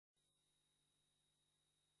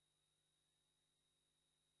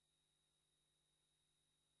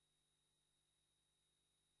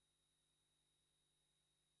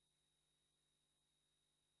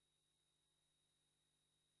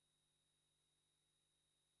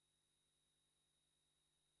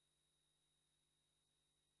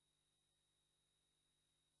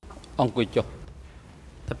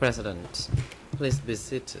The President, please be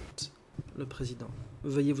seated. Le Président,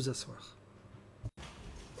 veuillez vous asseoir.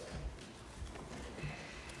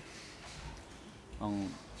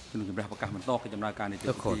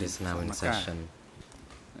 The court is now in session.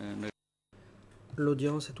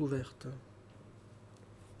 L'audience est ouverte.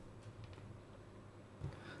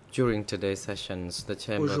 During today's sessions, the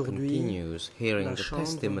Chamber continues hearing the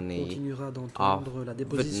testimony of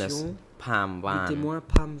witness Kham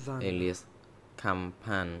Phan, alias Kham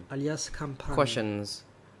Phan. Questions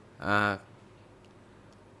are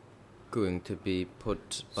going to be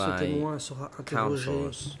put by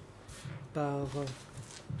counsels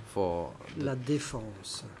for la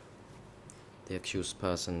défense. The accused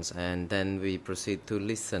persons, and then we proceed to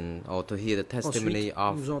listen or to hear the testimony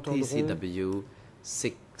of TCW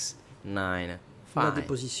 695. La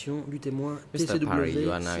déposition du témoin Mr. Parry, you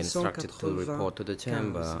TCW are now instructed to report to the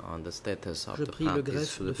chamber 695. on the status of Je the prie le parties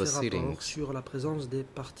greffe to de the faire rapport proceedings. sur la présence des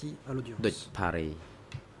parties à l'audience. Dutch Parry.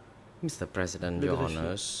 Mr. President, Le Your greffier.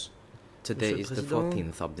 Honors, today is the Président,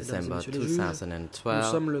 14th of Mesdames et December Messieurs les juges, nous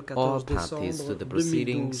 2012. sommes le All 14 parties to décembre the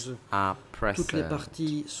proceedings 2012. are Toutes les present,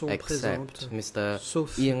 parties sont except présentes, Mr.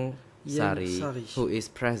 sauf Ieng Sari, Sari, who is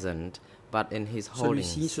present but in his holding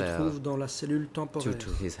Celui-ci se cell trouve dans la cellule due temporaire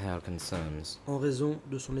to his health concerns. en raison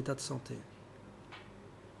de son état de santé.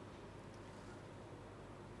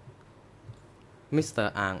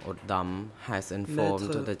 Mr. Ang Udam has informed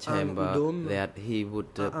Maître the chamber Udom that he would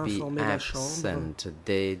a be informé la absent Chambre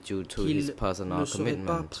today due to his qu'il personal ne serait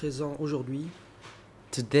pas commitment. présent aujourd'hui.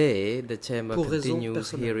 Today, the chamber Pour raison continues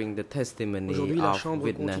personnelle. hearing the testimony Aujourd'hui, la of Chambre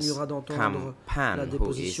witness continuera Kham d'entendre Phan, la who is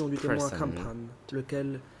déposition du témoin present Kham Phan,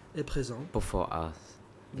 lequel est présent before us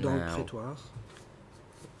dans le now. prétoire.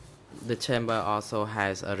 The chamber also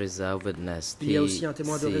has a reserve witness, Il y a aussi un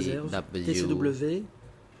témoin de réserve, TCW TCW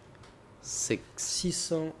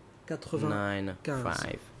 695.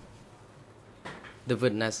 695. The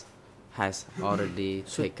witness has already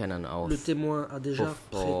taken an Le oath témoin a déjà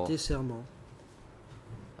before prêté serment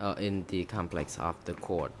in the complex of the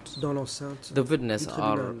court. dans l'enceinte The witness du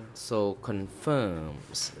tribunal. also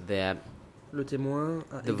confirms that Le témoin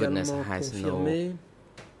a the witness également has confirmé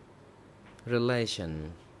relation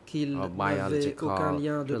qu'il or n'avait aucun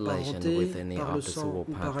lien de relation parenté with any par of le the sang civil ou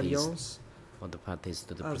par parties alliance or the parties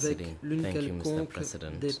to the avec proceeding. l'une Thank you, Mr. quelconque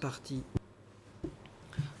President. des parties.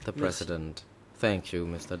 The President. Thank you,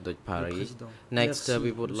 Mr. Dutch Le Parry. Président. Next, Merci,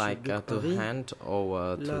 we would Monsieur like Dutch to Parry. hand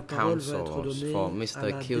over La to parole va être counsels donnée for à Mr.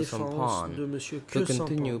 la Kham défense de Phan Monsieur to Kham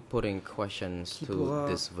continue Phan putting questions qui to pourra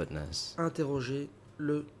this witness. interroger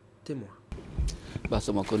le témoin. បាទ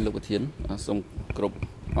សូមអរគុណលោកប្រធានសូមគ្រប់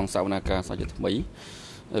អង្គសាវនាការសាជាថ្មី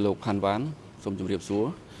លោកផាន់វ៉ានសូមជម្រាបសួរ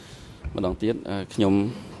ម្ដងទៀតខ្ញុំ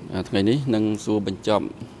ថ្ងៃនេះនឹងសួរបញ្ចប់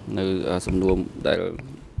នៅសំណួរដែល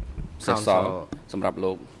សេសសល់សម្រាប់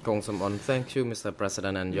លោក Kham Phan, thank you, Mr.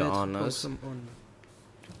 President, and Your Maître Honors. Kham Phan.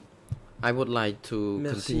 I would like to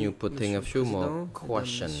Merci, continue putting a Monsieur few le more Président,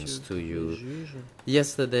 questions Mesdames, to Messieurs you. les juges.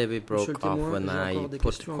 Yesterday we Monsieur broke le off témoin, when j'ai I encore des put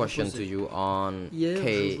questions à vous questions to poser. you on Hier,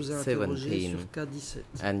 je vous ai interrogé K17 sur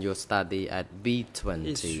K17 and your study at et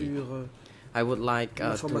B20. sur I would like to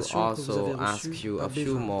l'information que vous also avez ask reçue you à a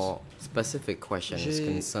few B20. more specific questions J'ai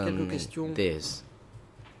quelques concerning questions this.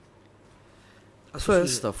 à ce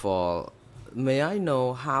First sujet. of all, may I know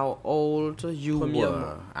how old you were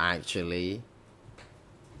Premièrement. actually?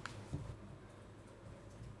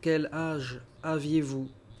 Quel âge aviez-vous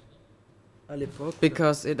à l'époque?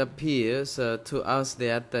 Because it appears to us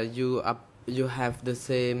that you have the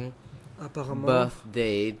same Apparemment, birth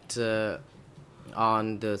date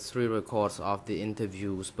on the three records of the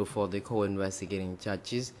interviews before the co-investigating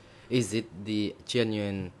judges. Is it the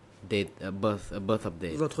genuine date, birth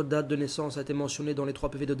update? votre date de naissance a été mentionnée dans les 3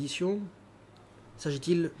 PV d'audition.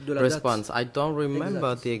 S'agit-il de la Response: date? I don't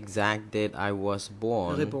remember exacte. the exact date I was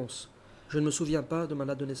born, Réponse: je ne me souviens pas de ma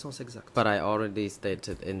date de naissance exacte, but I already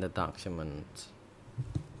stated in the document.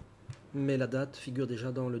 mais la date figure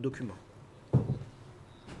déjà dans le document.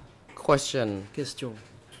 Question: Question: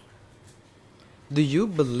 do you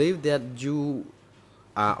believe that you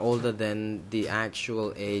are older than the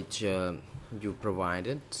actual age you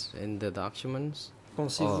provided in the documents, or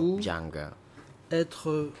pensez-vous younger?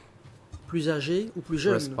 être plus âgé ou plus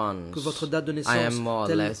jeune Response: que votre date de I am naissance more or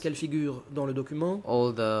telle less qu'elle figure dans le document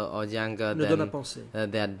older or younger me donne à than penser.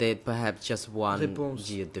 that date, perhaps just one Réponse: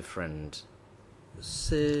 year different.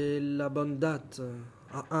 c'est la bonne date,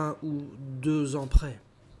 à 1 ou 2 ans près.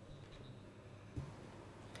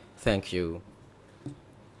 Thank you.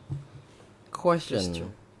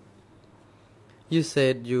 Question: you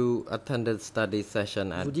said you attended study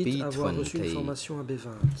session at Vous dites avoir reçu une B20. formation à B20.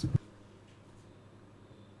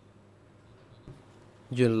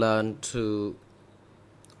 You learn to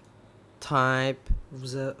type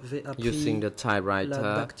Vous avez appris using the la typewriter,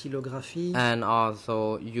 dactylographie. and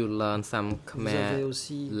also you learn some Vous avez Khmer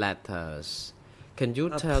aussi letters. Can you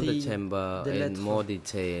tell the appris chamber des in lettres more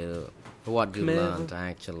detail what you Khmer. learned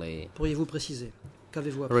actually? Pourriez-vous préciser?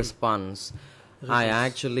 Qu'avez-vous appris? Response. I Réponse.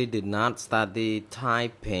 actually did not study Je n'ai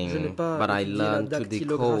typing, pas but I étudié la learned to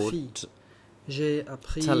dactylographie. decode J'ai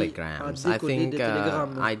appris à telegrams. I décoder think des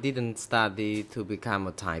télégrammes. I didn't study to become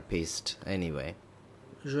a typist anyway.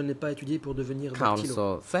 Je n'ai pas étudié pour devenir dactylo.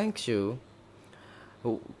 Counsel, thank you.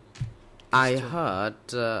 I Question.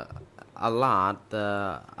 heard a lot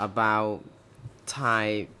about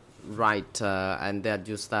typewriter and that you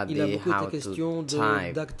Il a study beaucoup how été question to de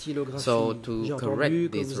type. dactylographie. So J'ai to entendu correct que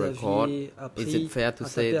this vous record, aviez is appris it fair to à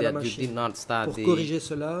say taper à la that you did machine. not Pour study corriger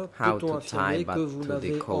cela, how peut-on to affirmer type que but vous to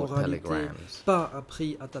n'avez en decode réalité telegrams? pas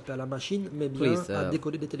appris à taper à la machine, mais bien Please à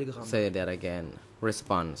décoder des télégrammes? say that again.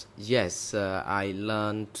 Response. Yes, I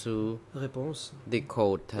learned to Réponse.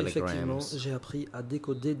 decode Effectivement, telegrams. j'ai appris à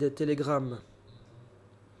décoder des télégrammes.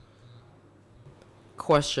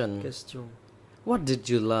 Question. Question. What did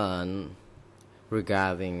you learn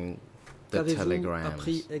regarding the Qu'avez-vous telegrams?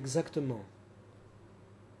 appris exactement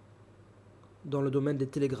dans le domaine des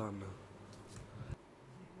télégrammes?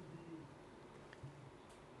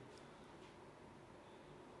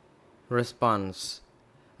 Response.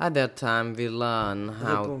 At that time, we learned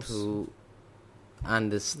how Réponse. to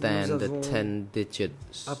understand Nous the avons 10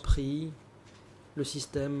 digits. Appris le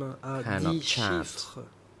système à Kind of 10 chart. chiffres.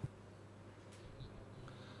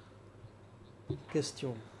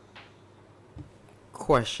 Question.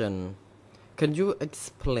 Question. Can you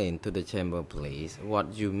explain to the chamber, please,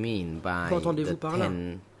 what you mean by Qu'entendez-vous the par là?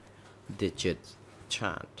 10-digit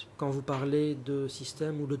chart? Quand vous parlez de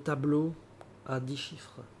système ou de tableau à 10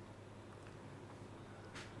 chiffres.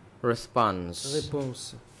 Response.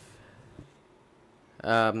 Réponse.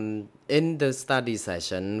 In the study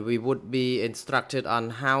session, we would be instructed on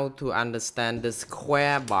how to understand the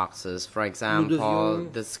square boxes. For example,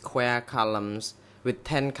 devions the square columns with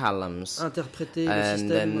 10 columns. Interpréter le And système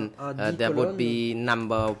then à 10 there would colonnes. be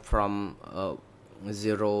number from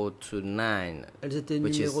 0 to 9. Elles étaient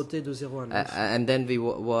which is- numérotées de 0 à 9. And then we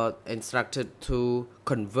were instructed to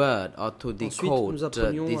convert or to Ensuite, decode nous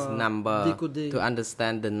apprenions this à number, décoder to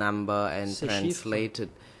understand the number and ces translate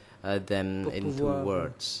them pour into pouvoir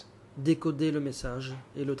words. Décoder le message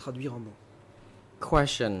et le traduire en mots.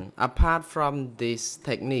 Question. Apart from these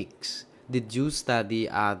techniques, did you study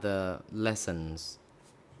other lessons?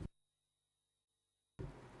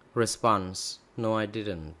 Response. No, I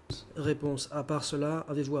didn't. Réponse. À part cela,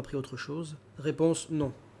 avez-vous appris autre chose? Réponse.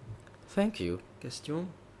 Non. Thank you. Question.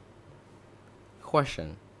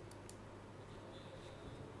 Question.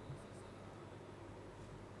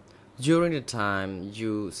 During the time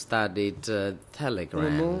you studied Au moment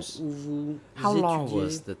telegrams, où vous how long étudiez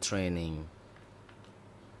was the training?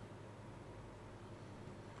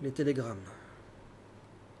 les télégrammes,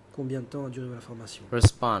 combien de temps a duré la formation?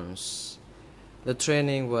 Response. The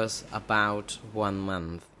training was about 1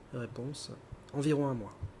 month. Réponse. Environ un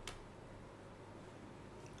mois.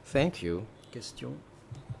 Thank you. Question.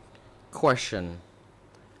 Question.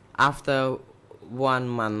 After 1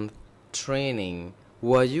 month training,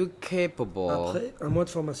 were you capable Après un mois de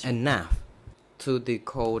formation, enough to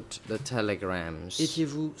decode the telegrams?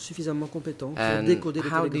 étiez-vous suffisamment compétent pour And décoder les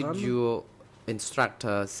how did télégrammes? your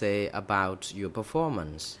instructor say about your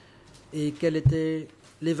performance? Et quelle était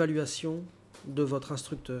l'évaluation de votre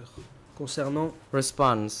instructeur concernant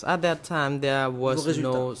Response. At that time, there was résultats.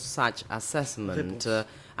 no such assessment. Réponse.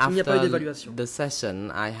 Il n'y a pas eu After d'évaluation. the session,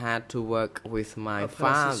 I had to work with my Après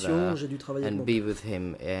la session, father j'ai dû travailler avec and mon be père. with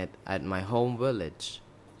him at my home village.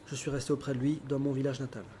 Je suis resté auprès de lui dans mon village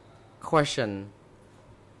natal. Question.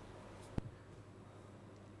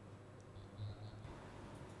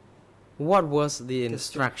 What was the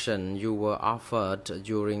instruction you were offered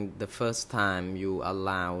during the first time you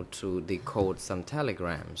allowed to decode some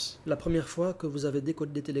telegrams? La première fois que vous avez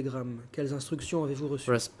décodé des télégrammes, quelles instructions avez-vous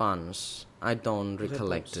reçues? Response. I don't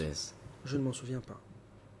recollect Réponse. this. Je ne m'en souviens pas.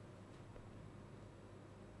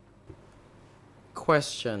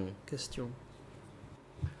 Question. Question.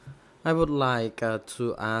 I would like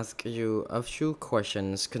to ask you a few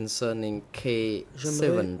questions concerning J'aimerais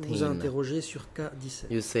vous K17. interroger sur K17.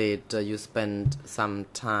 You said you spent some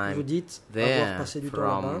Vous time dites avoir there passé du temps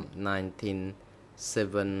là-bas from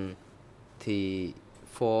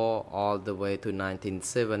 1974 all the way to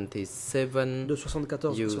 1977. de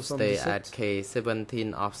 74 à You stay at 77.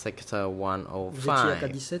 K17 of Sector Vous étiez à 105.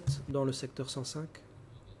 K17 dans le secteur 105.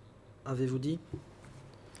 Avez-vous dit?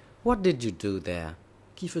 What did you do there?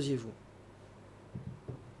 Qu'y faisiez-vous?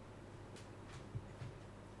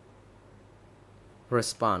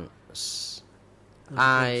 Response.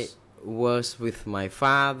 I was with my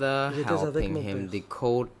father, J'étais avec helping mon him père.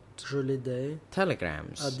 decode Je l'aidais à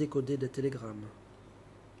telegrams. décoder des télégrammes.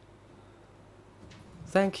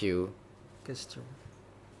 Thank you. Question.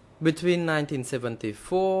 Between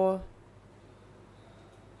 1974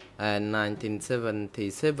 and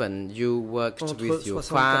 1977, you worked Entre with your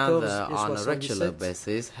 74 father et on a regular 77,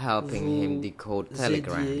 basis, helping him vous decode aidiez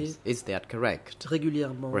telegrams. Is that correct?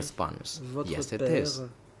 Régulièrement, Response. votre Yes, it père is.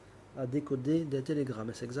 a décodé des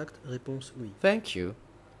télégrammes. Est-ce exact? Réponse oui. Thank you.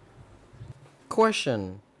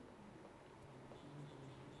 Question.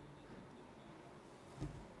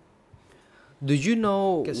 Do you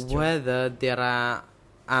know Question. whether there are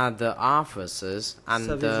other offices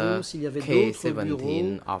under Savez-vous s'il y avait d'autres bureaux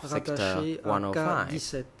K17 of Sector rattachés à 105?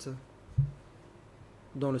 K17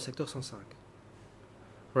 dans le secteur 105?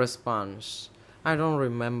 Response. I don't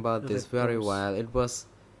remember this very Réponse. well. It was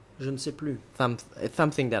Je ne sais plus.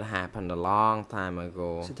 something that happened a long time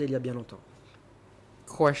ago. C'était il y a bien longtemps.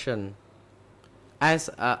 Question.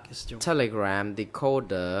 As a Question. telegram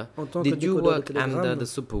decoder, En tant que did you décodeur de work under télégramme, the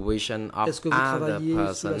supervision of est-ce que vous other travaillez sous la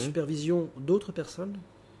persons, supervision d'autres personnes?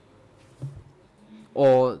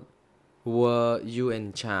 or were you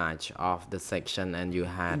in charge of the section and you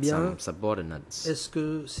had Bien, some subordinates? Est-ce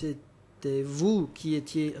que c'était vous qui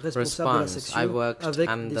étiez responsable de la Response. I section worked avec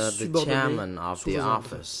des under the subordonnés chairman of sous the vos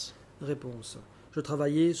ordres? office. Réponse. Je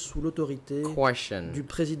travaillais sous l'autorité Question. du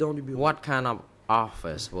président du bureau. What kind of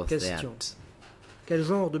office was Question. that? Quel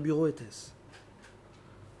genre de bureau était-ce?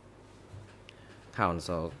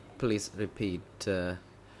 Counsel, please repeat.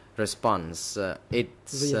 Response.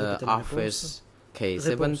 It's Veuillez répéter la office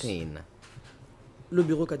K17. Le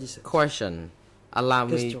bureau K17. Question. Allow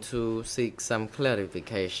me Question. to seek some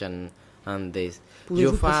clarification on this. Pouvez-vous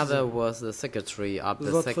Your father préciser? was the secretary of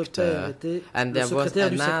the Votre père sector, était and le there was secrétaire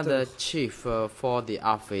du another secteur. chief for the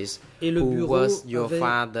office Et le who bureau was your avait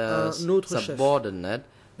father's un autre chef, subordinate,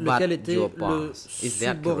 lequel but était your le boss. Is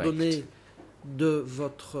that subordonné correct? de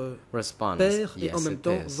votre Response. père et Yes, en même it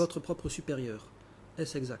temps is. votre propre supérieur.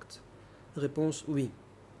 Est-ce exact? Réponse oui.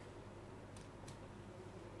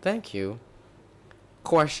 Thank you.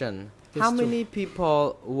 Question. How Question. many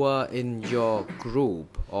people were in your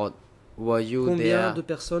group, or were you Combien there de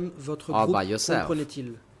personnes votre all groupe by yourself?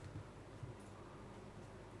 comprenait-il?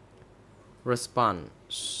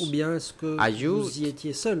 Response. Ou bien est-ce que Are you vous y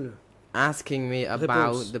étiez seul? asking me about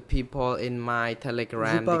Réponse. the people in my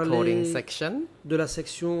telegram Vous parlez decoding section? De la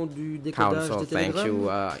section du décodage Counsel, des thank you.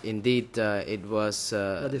 télégrammes? Indeed, it was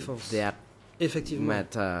La défense. that Effectivement.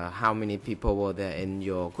 matter. How many people were there in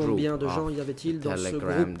your group Combien de gens of y avait-il dans ce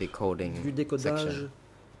telegram groupe decoding du décodage section?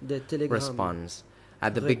 des télégrammes? Response.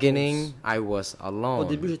 At the Réponse. beginning, I was Au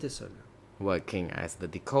début, alone, j'étais seul. working as the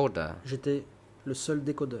decoder. J'étais le seul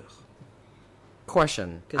décodeur.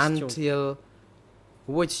 Question. Question. Until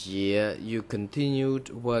which year you continued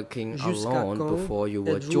working Jusqu'à alone quand before you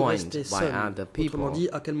were êtes-vous joined resté by seul? other Autrement people? dit,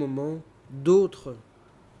 à quel moment d'autres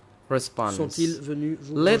Response. sont-ils venus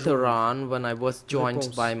vous Later rejoindre? on, when I was joined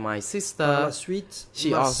Réponse. by my Par la sister, suite, she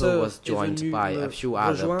ma also sœur was est joined venue by me a few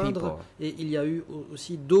other rejoindre people. et il y a eu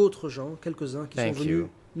aussi d'autres gens, quelques-uns, qui Thank sont venus you.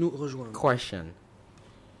 nous rejoindre. Question.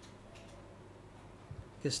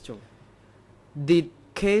 Question. Did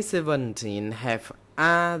K17 have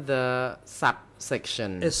other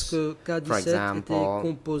subsections? Est-ce que For K17 example, était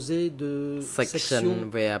composé de section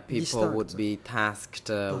sections where people would distinctes? be tasked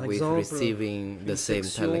Par with exemple, receiving the une same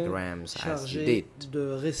section telegrams as you chargée did?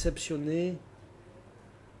 de réceptionner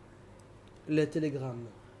les télégrammes?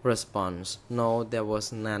 Response. No, there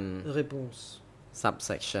was none. Réponse.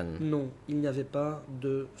 Subsection. Non, il n'y avait pas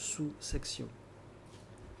de sous-section.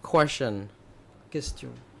 Question. Question.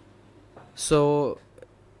 So,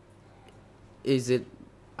 is it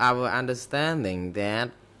our understanding that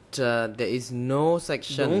there is no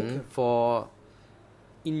section Donc, for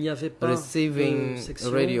Il n'y avait pas receiving de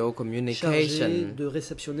section radio chargée communication de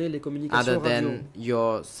réceptionner les communications other radio. than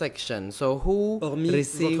your section? So, who Hormis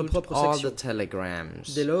received votre propre all section. the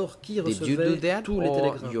telegrams? Dès lors, qui Did you do recevait that tous les or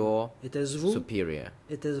télégrammes? your Était-ce vous? superior?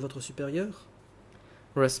 Était-ce votre supérieur?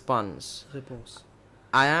 Response. Réponse.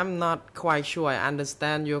 I am not quite sure I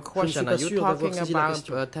understand your question. pas Are you sûr d'avoir talking saisi la about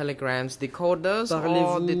question. telegrams decoders or the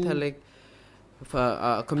Parlez-vous-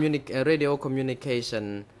 radio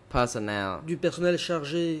communication personnel. Du personnel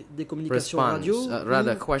chargé des communications Response, radio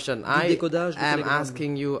rather ou question. du I décodage du am télégramme?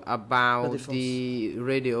 asking you about défense. the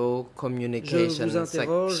radio Je vous communication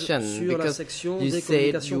interroge section sur la because section you des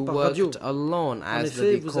said you communications par radio. worked alone En as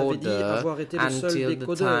effet, the vous avez dit decoder avoir été le seul until the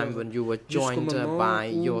décodeur time when you were jusqu'au joined moment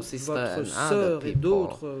by où your sister votre and other sœur et people.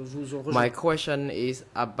 d'autres vous ont My rejoint. question is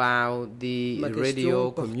about the Ma question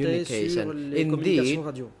radio portait communication. sur les Indeed, communications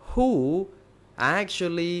radio. who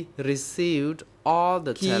actually received all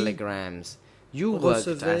the Qui telegrams? You worked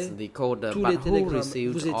recevait as the decoder, tous but les who télégrammes.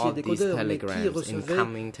 received Vous étiez all these décodeur, mais qui telegrams, recevait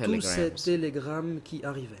incoming tous ces telegrams? télégrammes qui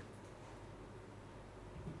arrivaient?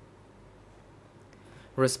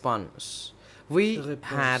 Response. We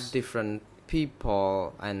Réponse. had different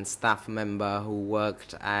people and staff members who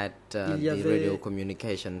worked at Il y the avait radio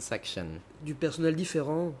communication section. Du personnel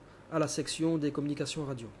différent à la section des communications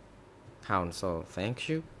radio. Counsel, thank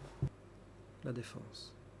you. La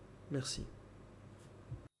défense. Merci.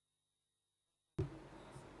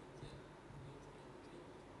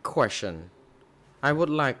 Question. I would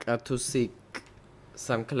like to seek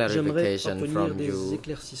some J'aimerais clarification obtenir from des you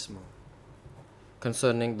éclaircissements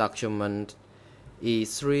concerning document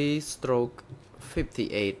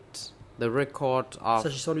E3/58, the record of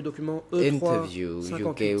s'agissant du document interview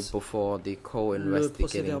you gave E3/58, before the le procès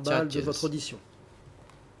co-investigating verbal de votre judges. audition.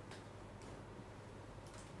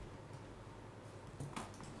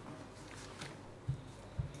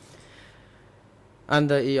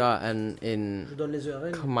 Under ERN in Je donne les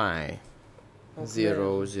ERN. Khmer En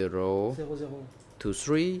 00 00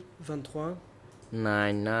 23 23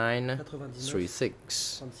 99 99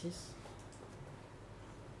 36. 36.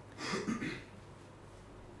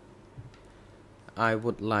 I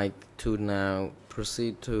would like to now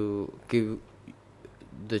proceed to give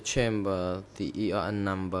the chamber the ERN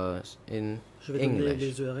numbers in Je vais donner English.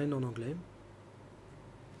 les ERN en anglais.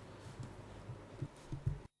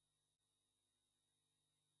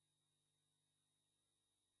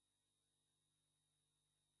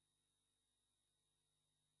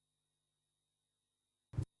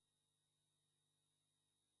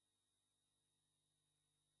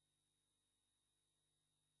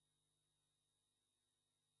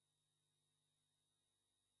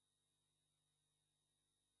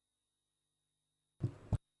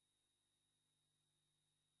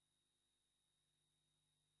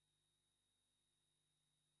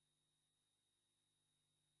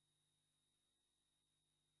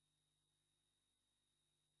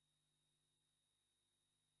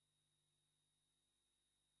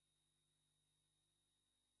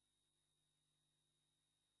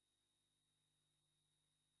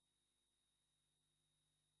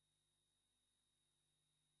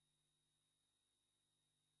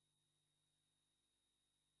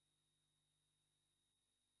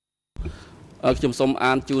ខ្ញុំសូម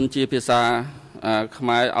អានជូនជាភាសាខ្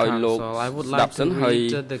មែរឲ្យលោក Counsel, I would ស្ដាប់ like សិន to ហើយ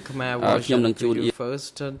read the Khmer ខ្ញុំ version នឹងជួ to ន you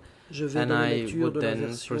first, Je vais and donner I lecture would de la then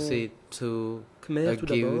version proceed to Khmer tout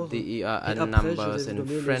give d'abord, the et ERN après je numbers vais in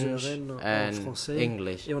donner les French ERN en and français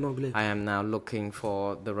English. et en anglais. I am now looking for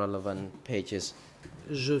the relevant pages.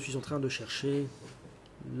 Je suis en train de chercher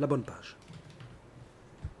la bonne page.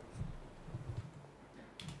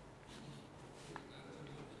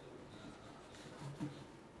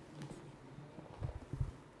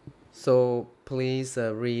 So please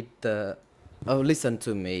read the. Oh, listen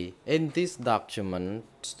to me. In this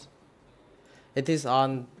document, it is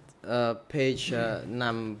on page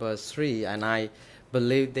number 3, and I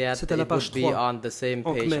believe that C'est à la it page would be 3, on the same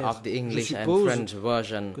en page khmer. of the English Je and suppose French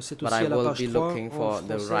version, que c'est but aussi I à la will page be 3 looking en for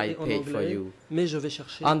the français right et en page for anglais, you. mais je vais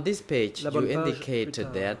chercher On this page, la you bonne page plus indicated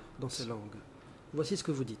tard that dans ces langues. Voici ce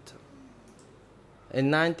que vous dites. in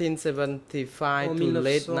 1975 En to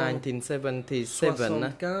late 1975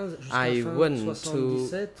 1977, jusqu'à I fin went to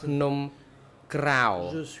 77, Phnom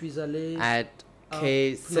Krau je suis allé at à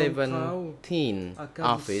K17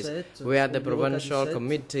 à office K17, where au the bureau provincial K17,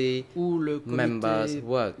 committee où le members comité,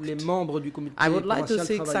 worked. les membres du comité I would like to provincial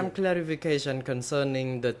seek some travaillaient. clarification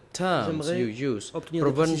concerning the terms J'aimerais you use. obtenir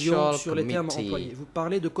des précisions Provincial sur les termes employés. committee. Vous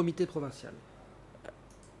parlez de comité provincial.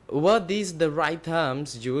 Were these the right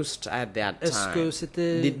terms used at that Est-ce que time?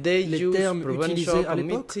 c'était Did they les use termes provincial utilisés à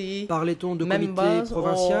l'époque? committee Parlait-on de comité members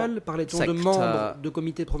provincial? or Parlait-on de sector membres de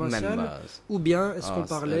comité provincial? members? Ou bien est-ce qu'on Or,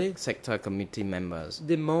 parlait sector committee members?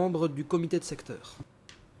 des membres du comité de secteur?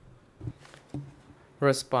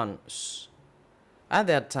 Response. At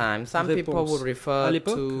that time, some people Réponse. would À refer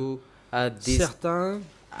l'époque, to this certains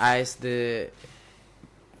as the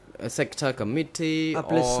sector committee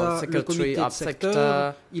appelaient or ça le secretary comité de of secteur.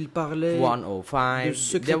 sector Ils parlaient 105.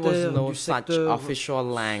 du There was secrétaire no du such secteur. official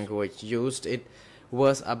language used. It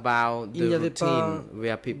was about Il n'y the avait pas routine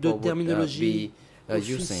where de people would terminologie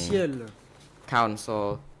using. officielle.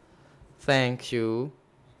 Counsel, thank you.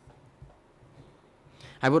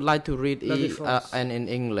 I would like to read La défense. and in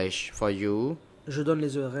English for you. Je donne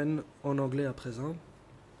les ERN en anglais à présent.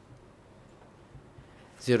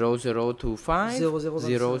 0025 0025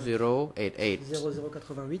 0088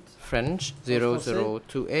 0088 French français,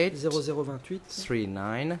 0028 0028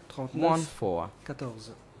 39 39 14.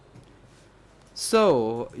 14.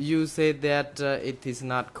 So you said that it is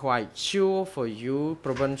not quite sure for you.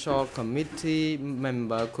 Provincial committee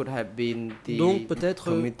member could have been the Donc peut-être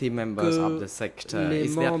committee members que of the sector. les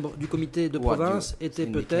Is that membres du comité de what province you étaient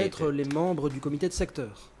peut-être indicated? les membres du comité de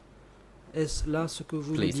secteur. Est-ce là ce que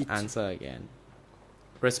vous nous Please dites? answer again.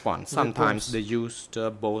 Response. Sometimes they used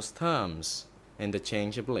both terms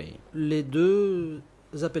interchangeably. Les deux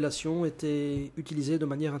appellations étaient utilisées de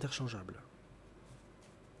manière interchangeable.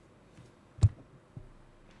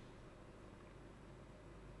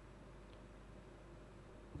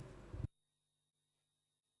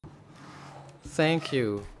 Thank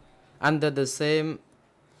you. Under the same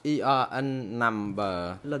ERN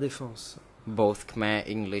number, La défense. both Khmer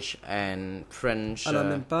English and French À la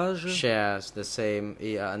même page, shares the same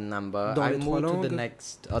ERN number. Dans I les trois move to the langues,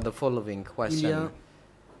 next or the following il y a question.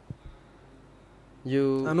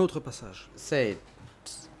 You un autre passage. said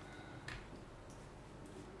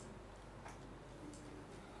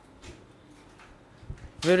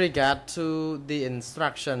with regard to the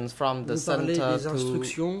instructions from the Vous parlez center des to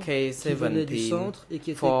instructions qui venaient du K17 centre et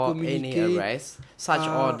qui étaient for any communiquées arrest, such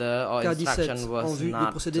à order or instruction K17 en was vue de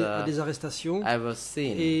not procéder à des arrestations. ever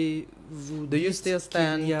seen. Et vous Do you dites still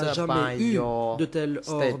qu'il n'y a stand by jamais eu your de tel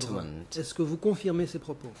ordre. statement? Est-ce que vous confirmez ces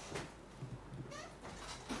propos?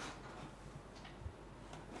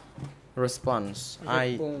 Response: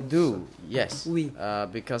 I Réponse. do, yes. Oui.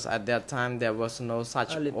 Because at that time there was no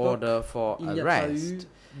such À l'époque, order for Il n'y a pas eu arrest.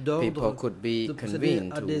 People d'ordre. could be de procéder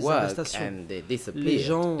convened à to des work arrestations. and they Les disappeared.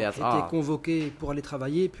 gens That's étaient all. convoqués pour aller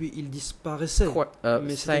travailler, puis ils disparaissaient.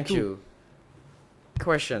 Mais c'était Thank tout. you.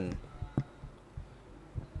 Question: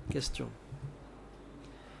 Question.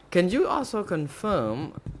 can you also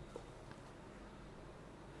confirm,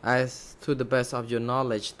 as to the best of your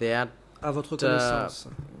knowledge, that À votre connaissance,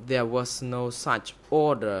 there was no such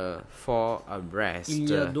order for arrest? il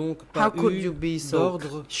n'y a donc How pas could eu you be so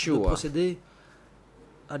d'ordre de sure? procéder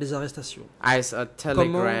à des arrestations. As a Comment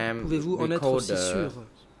telegram pouvez-vous en être aussi decoder, sûr?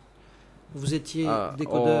 Vous étiez or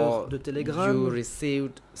décodeur de you télégrammes,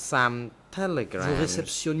 received some vous telegrams.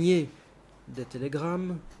 réceptionniez des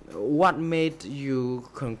télégrammes. What made you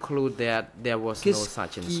conclude that there was no Qu'est-ce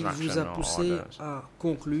such qui vous instruction a or poussé orders? à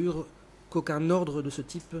conclure qu'aucun ordre de ce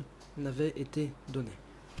type n'avait été donné?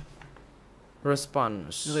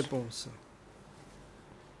 Response: Réponse.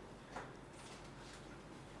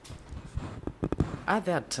 at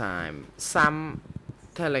that time, some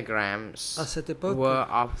telegrams À cette époque, were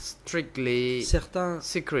of strictly certains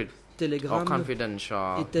secret or télégrammes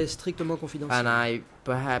confidential, étaient strictement and confidentiels. I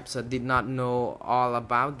perhaps did not know all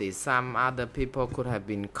about this. Some other people could have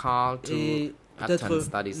been called to Et attend peut-être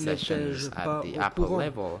study sessions n'étais-je pas at the au upper courant.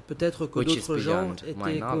 level. Peut-être que which is d'autres gens beyond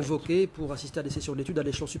my étaient knowledge. convoqués pour assister à des sessions d'études à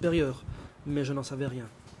l'échelon supérieur, mais je n'en savais rien.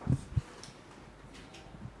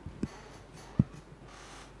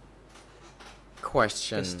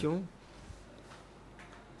 Question.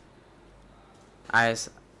 As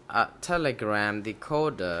a telegram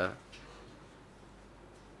decoder,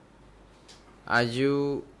 are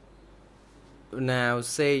you now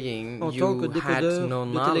saying En tant que you had décodeur no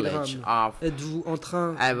de knowledge télégramme, of êtes-vous en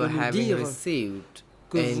train de ever nous having dire received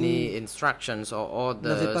que any vous instructions or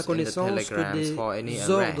n'avez pas orders in the connaissance que telegrams for any des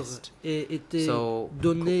ordres arrest? aient été So,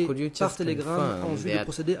 donnés could you par just télégramme en confirm vue de that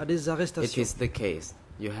procéder à des It arrestations? is the case.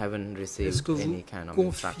 You haven't Est-ce received que vous any kind of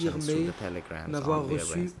instructions through confirmez the telegrams n'avoir on the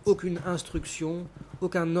reçu arrest? aucune instruction,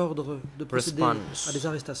 aucun ordre de procéder Response. à des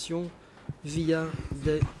arrestations via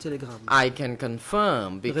des télégrammes? I can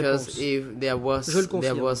confirm because Réponse. if there was Je le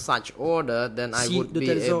confirme. such order, then I Si would de be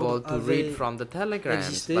tels able ordres to avaient read from the telegrams,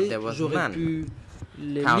 existé, but there was j'aurais none. pu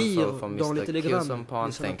les Counsel lire for dans les Mr. télégrammes, Kham Phan,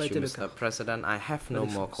 mais ça n'a thank pas you, été le Mr. cas. President. I have La no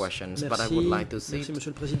more défense. questions, but I Merci, would like to merci cede Monsieur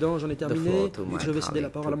le Président, j'en ai the terminé. floor to Et my je vais céder la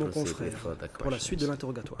colleague parole à to mon proceed with confrère further pour la suite de questions.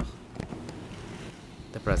 l'interrogatoire.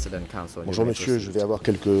 The President, Counsel, you Bonjour may monsieur, je proceed. vais avoir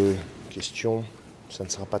quelques questions. Ça ne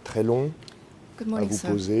sera pas très long Good à morning, vous sir.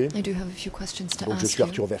 poser. I do have a few questions to Donc, je ask suis you.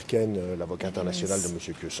 Arthur Verken, l'avocat My name international de is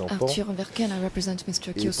monsieur Kham Phan. Arthur Verken, I represent Mr.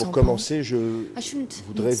 Et Kyo pour Sampan. commencer, je I shouldn't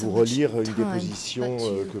voudrais need so vous much relire une time, déposition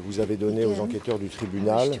but to que vous avez donnée aux begin, enquêteurs du I wish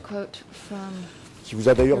tribunal, to quote from qui vous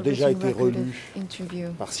a d'ailleurs the déjà written été record of relue interview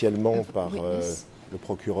partiellement of par witness. le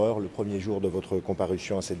procureur le premier jour de votre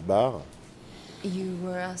comparution à cette barre. You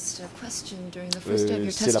were asked a question during the first day of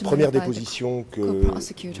your C'est la testimony première by the déposition que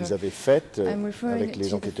co-prosecutor. vous avez faite I'm referring avec les to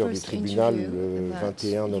the enquêteurs du first tribunal interview le that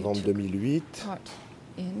 21 you novembre took 2008. part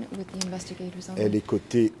in with the investigators on Elle est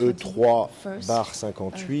cotée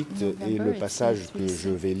E3/58 et le passage que je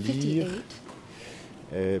vais lire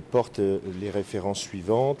porte les références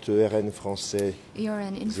suivantes. ERN français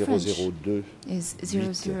ERN in French 002 is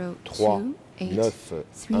 3 9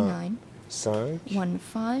 1 002 5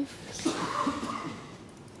 15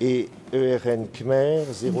 et ERN Khmer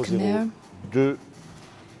Khmer 002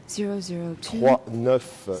 002 3 9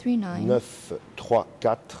 39 9 3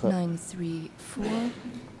 4 934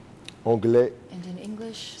 anglais and in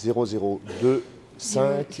English 002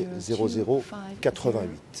 5 00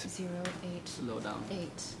 88. 08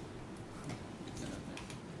 8.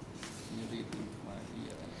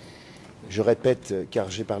 Je répète car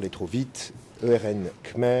j'ai parlé trop vite. ERN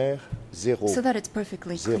Khmer 0 So that it's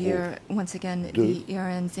perfectly Zéro, clear, once again, deux, the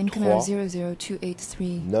ERNs in Khmer trois,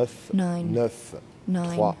 00283 9 Nine, 9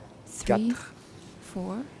 9 3 3 4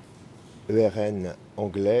 4. ERN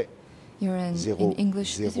anglais ERN 0 in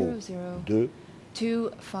English 0 00 2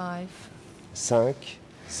 2 5 5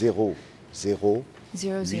 0 0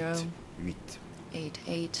 0 8 0 8. 8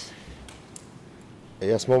 8.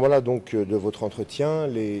 Et à ce moment-là donc de votre entretien,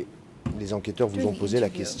 les enquêteurs vous ont During the posé la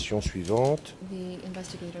interview, question suivante. The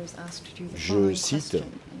investigators asked you the Je following cite, question,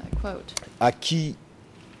 and I quote, À qui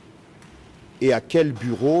et à quel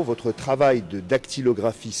bureau votre travail de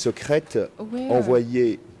dactylographie secrète Where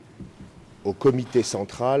envoyé au comité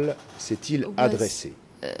central s'est-il was- adressé?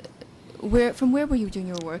 from where were you doing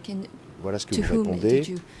your work, and Voilà ce que to vous whom répondez. did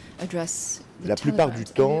you address the La plupart du telegrams?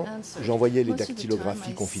 And temps, you answered, j'envoyais les most of the dactylographies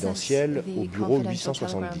time, I confidentielles sent au the bureau confidential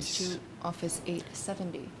 870. telegrams to Office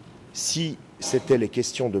 870. Si c'était les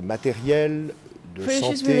questions de matériel, de For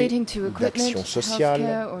issues santé, relating to ou equipment, d'action sociale,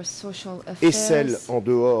 healthcare or social et celles affairs, en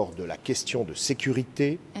dehors de la question de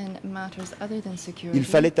sécurité, and matters other than security, il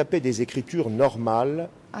fallait taper des écritures normales,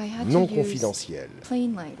 I had non to use confidentielles, plain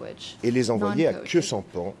language, et les envoyer à non-coded, queue sans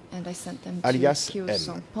pan. and I sent them alias to M.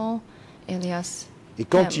 Kyo-Song-Pon, alias Et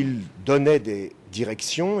quand M. il donnait des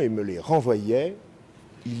directions et me les renvoyait,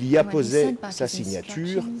 il y When he apposait sent back sa his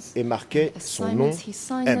signature instructions et marquait and son nom assignments, he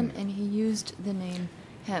signed M. them and he used the name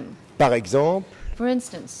Hem. Par exemple, For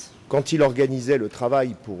instance, quand il organisait le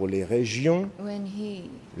travail pour les régions, when he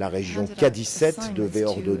la région handed out K17 assignments devait to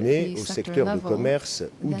ordonner the au sector secteur de level, commerce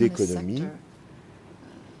ou then the d'économie sector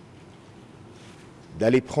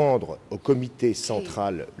d'aller prendre au comité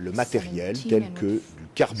central le matériel 17 tel and que du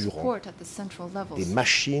carburant, support at the central levels, des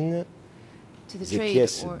machines, to the des trade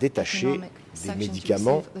pièces or détachées, economic des section to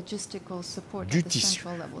médicaments, receive logistical support du at the tissu.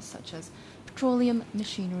 central levels, such as petroleum,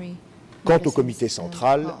 machinery, Quant au medicines, comité and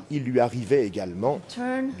central, cloth. il lui arrivait également In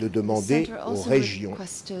turn, de the demander center aux also régions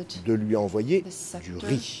requested de lui envoyer the du sector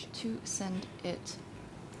riz. to send it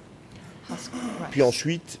husk rice. Puis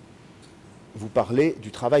ensuite, vous parlez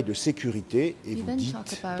du travail de sécurité et You vous then dites,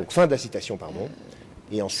 talk about, donc fin de la citation, pardon,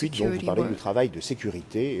 et ensuite donc, vous security parlez work. du travail de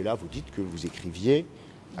sécurité et là vous dites que vous écriviez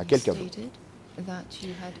à You quelqu'un d'autre. stated that you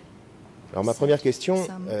had Alors ma sent première question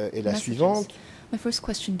some est la messages. suivante. My first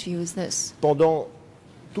question to you is this. Pendant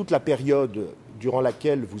toute la période durant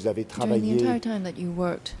laquelle vous avez During the travaillé entire time that you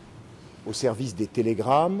worked au service des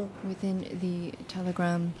télégrammes, within the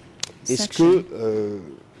telegram est-ce section, que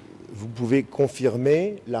vous pouvez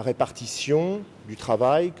confirmer la répartition du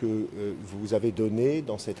travail que vous avez donné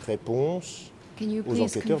dans cette réponse can you aux please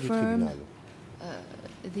enquêteurs du confirm tribunal?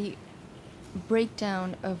 the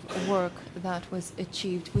breakdown of work that was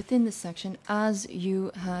achieved within the section as you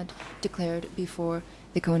had declared before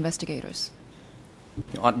the co-investigators?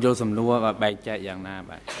 អត់យល់សំណួរបែកចែកយ៉ាងណា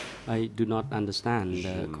បាទ I do not understand Je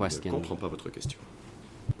the ne question. comprends pas votre question.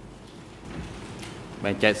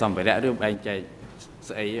 បែកចែកសម្ភារៈឬបែកចែក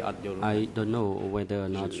ស្អីអត់យល់ I don't know whether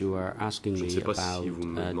or not you are asking je ne me sais pas si about vous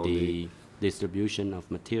me the demandez distribution of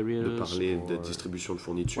De materials parler de or distribution de what,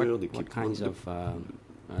 fournitures, what d'équipements. kinds of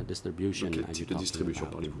distribution De quel are you type de talking distribution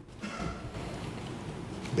about? parlez-vous?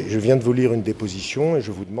 Mais je viens de vous lire une déposition et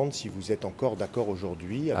je vous demande si vous êtes encore d'accord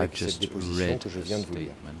aujourd'hui I've avec cette just déposition read que je the viens de vous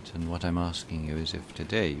lire. statement, and what I'm asking you is if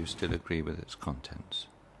today you still agree with its contents.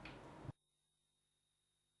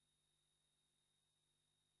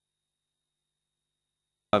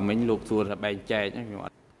មិញលោកសួរថាបែកចែកហ្នឹងខ្ញុំអ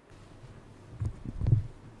ត់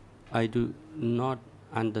I do not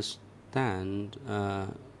understand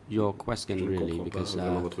your question Je ne really comprends because pas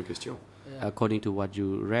vraiment votre question. according to what you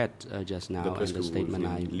read just now D'après and ce the que vous statement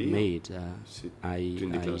venez I de lire, made, C'est I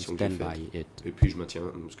une déclaration que stand j'ai by faite. it. Et puis je maintiens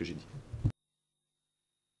ce que j'ai dit.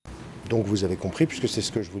 Donc vous avez compris, puisque c'est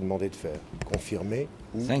ce que je vous demandais de faire, confirmer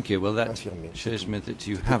ou Thank you. Well, that infirmer. shows me that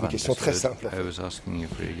you C'était have une question très understood. simple. I was asking you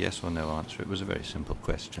for a yes or no answer. It was a very simple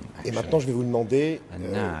question, Et actually. maintenant, je vais vous demander And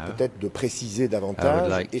now, peut-être de préciser I would davantage.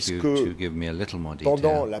 like Est-ce you que to give me a little more pendant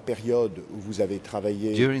detail. la période où vous avez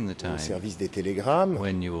travaillé During the au time service des télégrammes,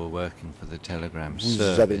 when you were working for the telegram vous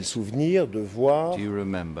avez le service, souvenir de voir do you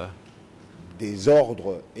remember des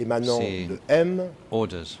ordres émanant seeing de M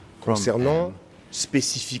orders from concernant M,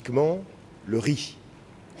 spécifiquement le riz?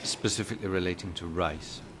 specifically relating to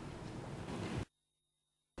rice?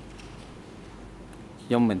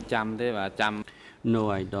 ខ្ញុំមិនចាំទេបាទចាំ No,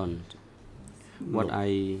 I don't. What I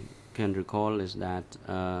can recall is that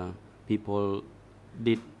people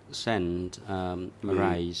did send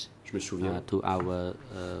rice Je me souviens to our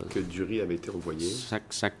que du riz avait été envoyé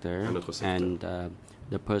sector, à notre secteur. and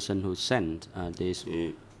the person who sent this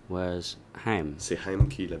et was Ham. c'est Kham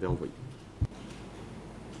qui l'avait envoyé.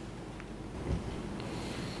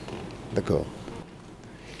 D'accord.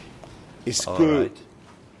 Est-ce All que right.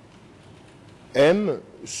 M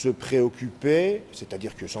se préoccupait,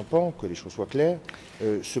 c'est-à-dire que Sampan, que les choses soient claires,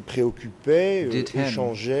 se préoccupait, Did M,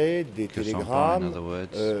 échangeait des que Sampan, in télégrammes other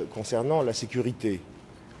words, concernant la sécurité,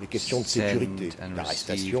 les questions de send sécurité, and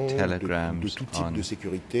l'arrestation receive de telegrams tout type on de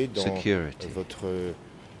sécurité dans security. votre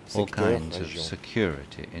All secteur, kinds of région.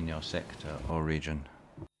 security in your sector or region.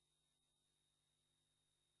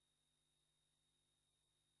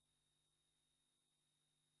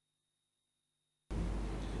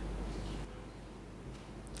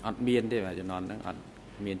អត់មានទេបាទជំនាន់ហ្នឹងអត់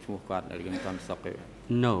មានឈ្មោះគាត់នៅក្នុងកម្មសុកទេ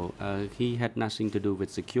No, he had nothing to do with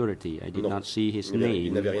security. I did Non. not see his Il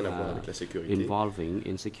name n'avait rien à voir avec la sécurité. involving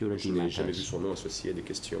in Je security n'ai jamais vu matters. son nom associé à des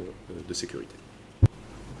questions de sécurité.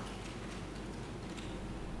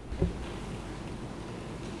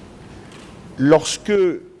 Lorsque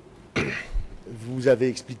vous avez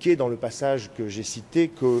expliqué dans le passage que j'ai cité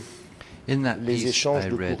que In that les piece échanges I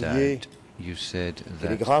de read courrier, out, you said that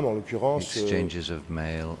télégrammes en l'occurrence, exchanges of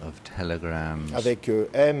mail, of telegrams avec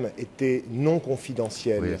M étaient non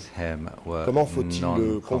confidentiels. with him were Comment faut-il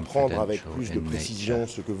comprendre avec non-confidential plus de in précision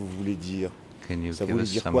nature. ce que vous voulez dire? Can you Ça give voulait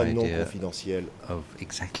us dire some quoi non idea confidentiel? of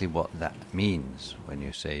exactly what that means when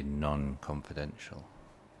you say non-confidential?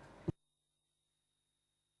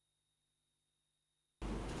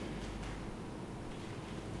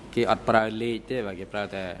គេអត់ប្រើលេខទេបាទគេប្រើ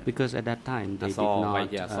តែ Because at that time they did Assault, not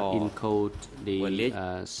right, yeah, assault. encode the Well,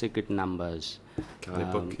 secret numbers. Car à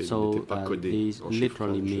l'époque, il So n'était pas codé this en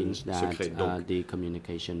literally chiffrage means that secret. Donc, the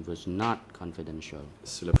communication was not confidential.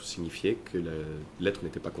 cela signifiait que la lettre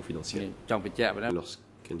n'était pas confidentielle ចង់បញ្ជាក់ប៉ុណ្ណា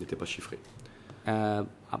lorsqu'elle n'était pas chiffrée.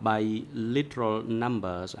 By literal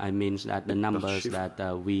numbers, I mean that the numbers chiffres. that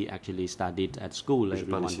we actually studied at school, Je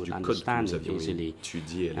parle everyone ici would du code que understand nous it avions easily.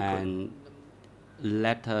 étudié à l'école. And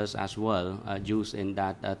letters as well used in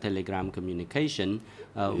that telegram communication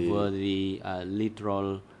were the literal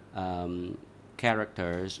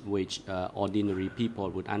characters which ordinary people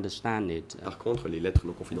would understand it. Par contre, les lettres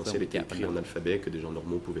non confidentielles étaient écrites en alphabet que des gens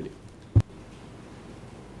normaux pouvaient lire.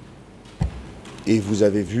 Et vous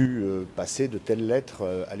avez vu passer de telles lettres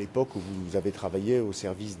à l'époque où vous avez travaillé au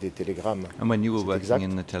service des télégrammes. And when you were C'est working exact.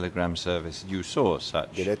 in the telegram service, you saw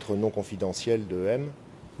such Des lettres non confidentielles de M.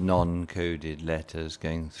 non-coded letters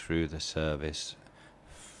going through the service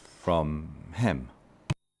from him.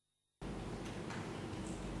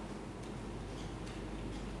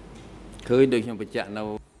ឃើញដូចខ្ញុំបញ្ជាក់នៅ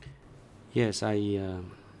Yes, I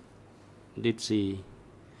did see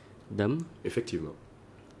them, Effectivement.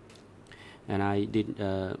 and I did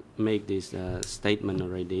make this statement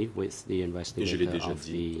already with the Et je l'ai investigator déjà of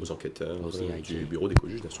dit aux the enquêteurs OCIG. du bureau des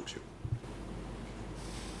co-juges d'instruction.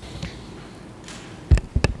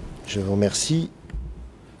 Je vous remercie.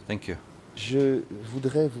 Thank you. Je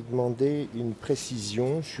voudrais vous demander une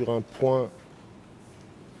précision sur un point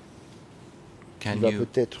qui Can va you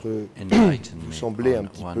peut-être enlighten vous me sembler un on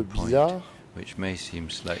petit one peu point bizarre. which may seem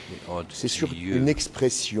slightly odd C'est sur to you une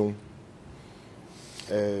expression.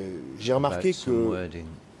 J'ai remarqué about some que wording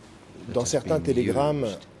that dans has certains been télégrammes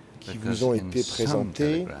used, qui because vous ont in été some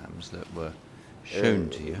présentés, telegrams that were shown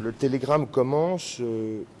to you, le télégramme commence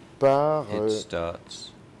par it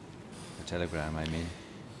starts, the telegram I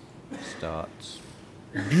mean, starts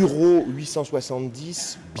Bureau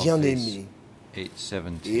 870, bien Office aimé.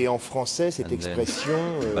 870, Et en français, cette and then expression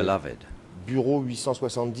beloved, Bureau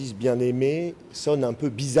 870, bien aimé sonne un peu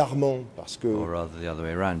bizarrement parce que, or rather the other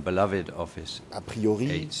way around, beloved office a priori,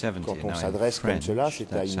 870. quand on Now in s'adresse comme French, cela,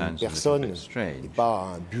 c'est à that une sounds a little personne bit strange. et pas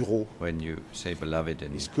à un bureau. When you say beloved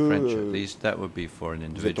in Est-ce que, French, at least that would be for an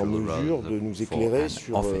Vous êtes en individual mesure rather de than nous for éclairer an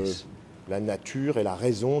sur office. la nature et la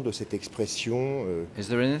raison de cette expression Is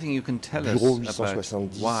there anything you can tell Bureau us about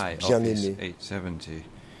 870, why bien Office aimé? 870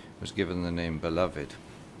 was given the name Beloved?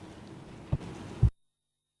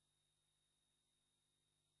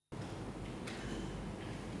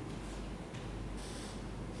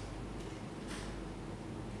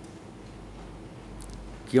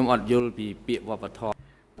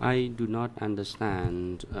 I do not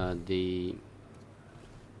understand the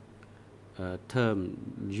term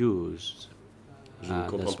used,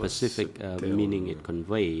 the specific meaning it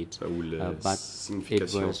conveyed, but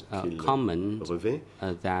it was common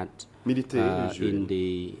that in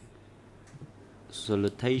the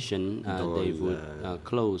salutation they would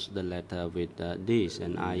close the letter with this,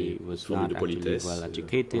 and I was not actually well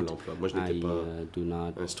educated. I do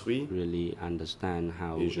not really understand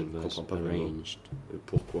how it was arranged.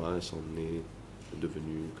 Pourquoi c'en est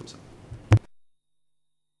devenu comme ça.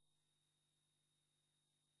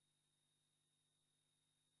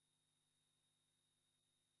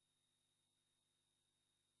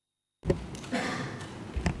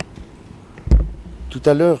 Tout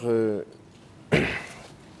à l'heure,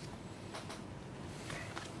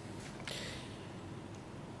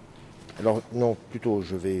 alors non, plutôt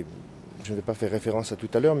je ne vais pas faire référence à tout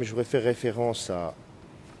à l'heure, mais je voudrais faire référence à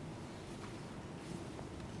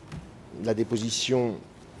la déposition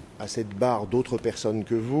à cette barre d'autres personnes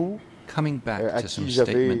que vous, Coming à back to qui some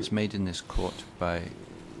j'avais statements made in this court by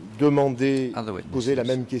demandé, other witnesses. posé la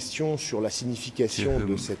même question sur la signification To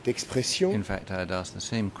de whom, cette expression. in fact, I had asked the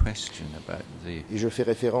same question about the Et je fais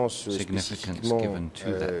référence significance spécifiquement given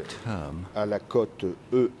to that term. à la cote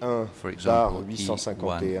E1 For barre example,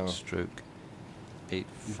 851 E1/851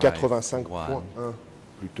 ou 85.1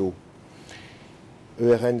 plutôt.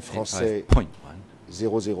 ERN français 85.1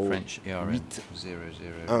 00 French ERN 8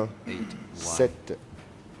 1 7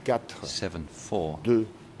 4 74 2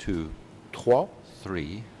 2 3 3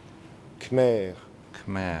 Khmer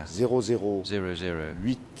Khmer 00 00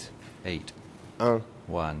 8 8 1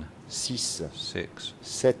 1 6 6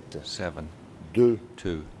 7 7 2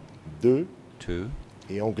 2 2 2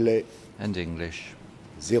 et anglais and English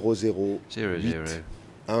 00 0 8 0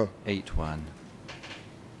 1 8 1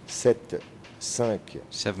 7 5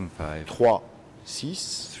 7 5 3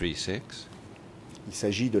 6. 3 6. Il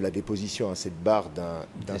s'agit de la déposition à cette barre d'un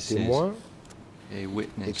This is témoin, a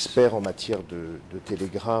witness expert en matière de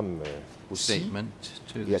télégrammes aussi, statement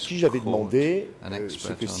to et à this qui j'avais court, demandé an ce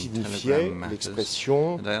expert que on signifiait telegram matters,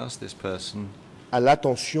 l'expression and I asked this person à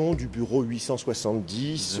l'attention du bureau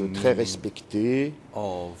 870, The très meaning respecté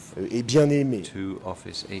of et bien aimé. to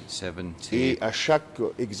Office 870. Et à chaque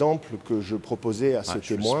exemple que je proposais à ce Much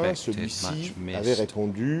témoin, respected, celui-ci much avait missed,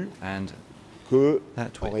 répondu and que, that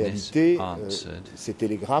en witness réalité, answered ces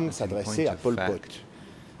télégrammes that in s'adressaient point à of Pol fact, Pot.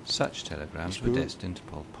 such telegrams Est-ce were que destined to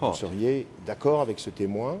Pol Vous Pot. seriez d'accord avec ce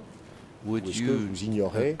témoin, ou Would est-ce que you vous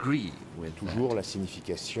ignorez agree with toujours that la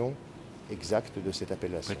signification exacte de cette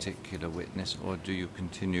appellation? particular witness, or do you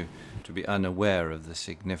continue to be unaware of the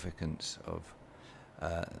significance of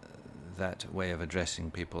that way of addressing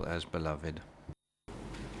people as beloved?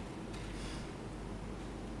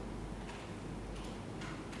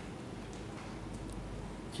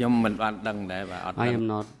 I am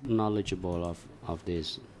not knowledgeable of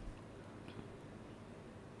this.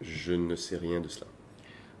 Je ne sais rien de cela.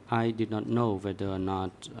 I did not know whether or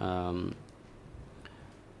not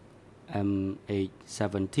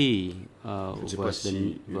M870 Je ne sais pas was,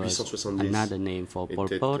 si was 870 another name for Pol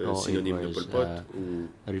était Pot, or it synonyme de was Pol Pot, ou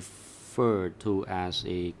referred to as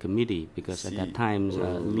a committee, because at si that time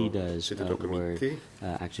leaders c'était un were comité,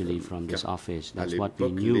 actually from this car office. à That's what we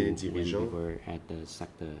l'époque, knew les when we dirigeants were at the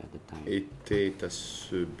sector at the time. était à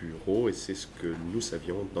ce bureau et c'est ce que nous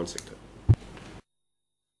savions dans le secteur.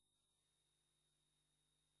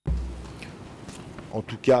 En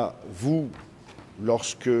tout cas, vous,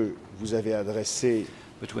 lorsque vous avez adressé,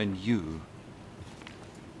 But when you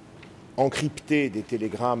encrypté des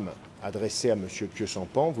télégrammes adressés à M.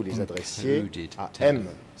 Kham, vous les adressiez included à M,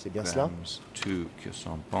 c'est bien cela? telegrams to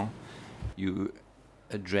Kham, you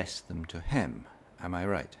address them to him. Am I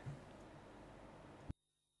right?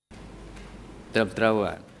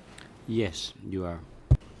 Yes, you are.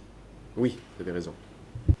 Oui, vous avez raison.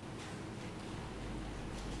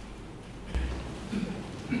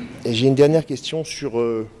 Et j'ai une dernière question sur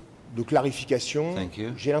de clarification. Thank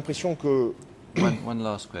you. J'ai l'impression que, One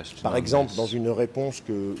last question. par on exemple, this. dans une réponse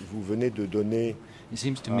que vous venez de donner It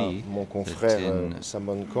seems to à me mon confrère that in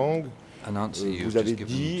Samon Kang, an answer you've vous avez just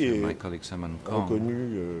dit, given et to my colleague Saman Kong,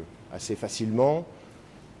 reconnu assez facilement,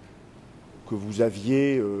 que vous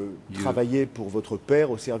aviez travaillé pour votre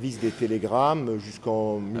père au service des télégrammes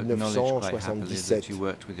jusqu'en 1977,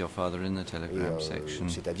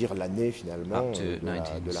 c'est-à-dire l'année finalement de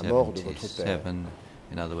la mort de votre père.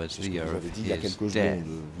 C'est ce que vous avez dit il y a quelques secondes.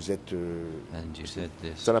 Vous êtes,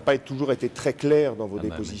 ça n'a pas toujours été très clair dans vos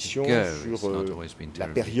dépositions sur la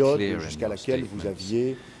période jusqu'à laquelle vous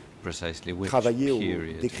aviez travaillé au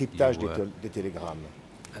décryptage des télégrammes.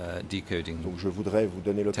 Donc je voudrais vous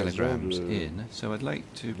donner l'occasion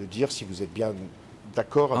de dire si vous êtes bien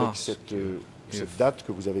d'accord avec cette date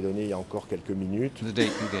que vous avez donnée il y a encore quelques minutes,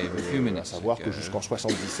 à savoir que jusqu'en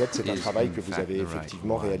 1977, c'est un travail que vous avez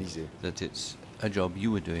effectivement réalisé. A job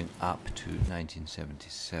you were doing up to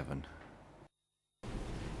 1977.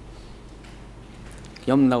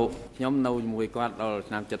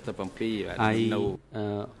 I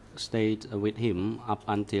stayed with him up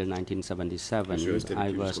until 1977.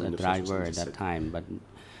 I was a driver at that time, but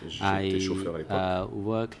I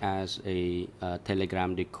worked as a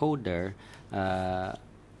telegram decoder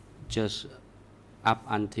just up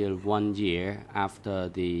until 1 year after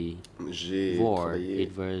the war.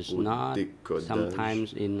 It was not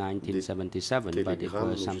sometimes in 1977, but it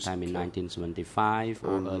was sometime in 1975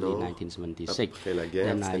 or early 1976.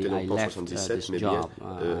 Then I left this job.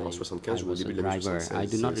 I was a driver. I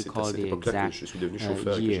do not recall the exact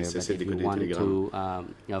year, but if you want to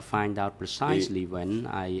find out precisely when,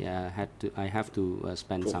 I have to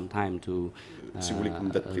spend some time to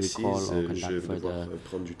recall or conduct further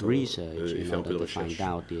research in order to find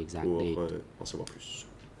out the exact date.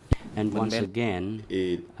 And once again,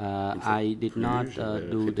 I did not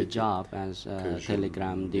do the job as a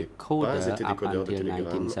telegram decoder up until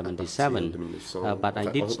 1977, but I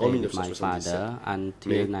did stay with my father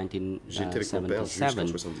until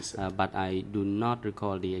 1977, but I do not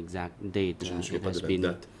recall the exact date. It has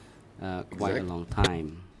been quite a long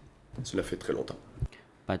time. Cela fait très longtemps.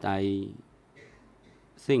 But I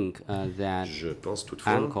think that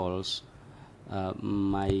uncles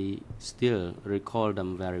might still recall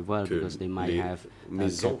them very well because they might have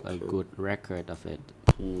kept a good record of it.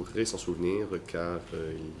 Pourraient s'en souvenir car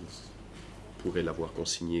ils pourraient l'avoir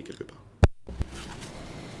consigné quelque part.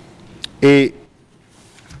 Et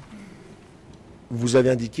vous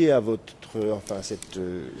avez indiqué à cette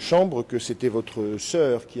chambre que c'était votre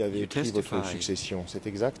sœur qui avait pris votre succession, c'est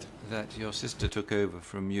exact? That your sister took over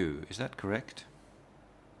from you, is that correct?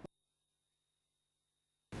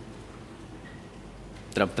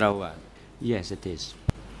 Yes, it is.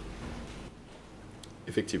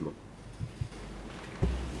 Effectivement.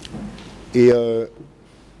 Et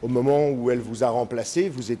au moment où elle vous a remplacé,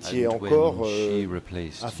 vous étiez encore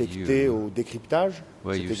affecté au décryptage?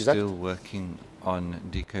 Were you still working on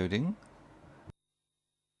decoding?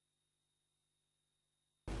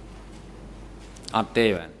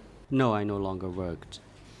 No, I no longer worked.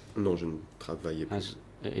 Non, je ne travaillais plus.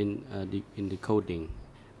 In decoding.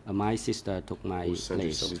 My sister took my place. Au sein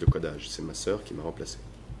du service de codage, c'est ma sœur qui m'a remplacé.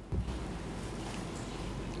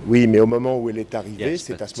 Oui, mais au moment où elle est arrivée,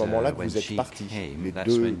 c'est à ce moment-là que vous êtes partis. Les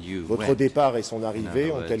deux, votre départ et son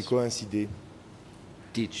arrivée ont-elles coïncidé?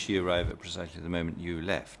 Did she arrive at precisely the moment you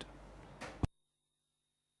left?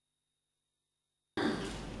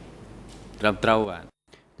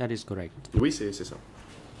 That is correct. Oui, c'est ça.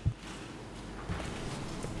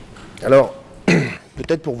 Alors,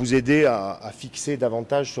 peut-être pour vous aider à fixer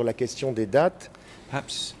davantage sur la question des dates,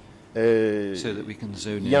 il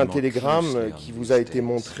y a un télégramme qui vous a été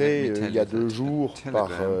montré il y a 2 jours par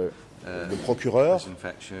le procureur.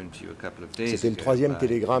 C'était le 3e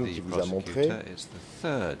télégramme qui vous a montré,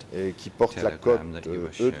 et qui porte la cote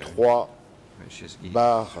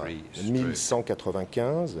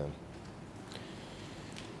E3/1195,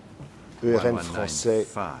 ERN français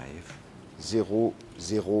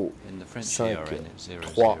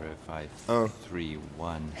 00531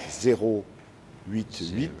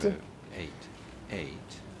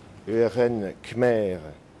 ERN Khmer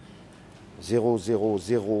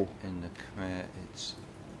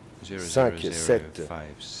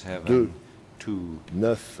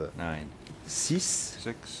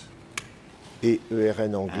 000572996 et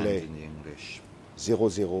ERN anglais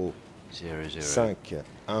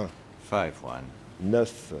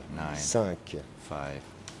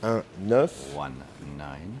 00519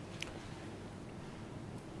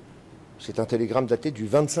 C'est un télégramme daté du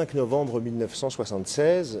 25 novembre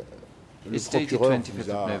 1976. Le procureur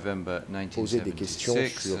vous a posé des questions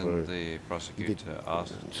sur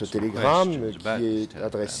ce télégramme qui est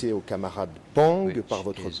adressé au camarade Pang par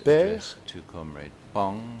votre père.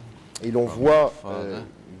 Et l'on voit,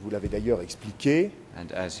 vous l'avez d'ailleurs expliqué,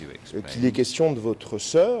 qu'il est question de votre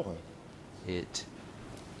sœur.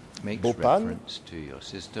 Bopan.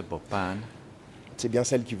 C'est bien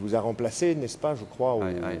celle qui vous a remplacé, n'est-ce pas, je crois, au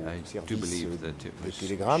service de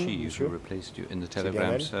télégramme, monsieur. C'est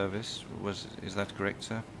bien elle.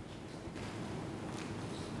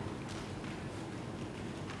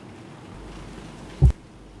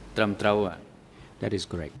 That is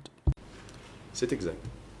correct. C'est exact.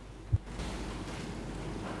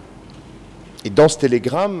 Et dans ce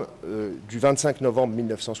télégramme du 25 novembre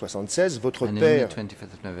 1976, votre père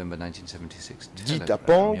dit à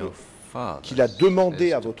Pang qu'il a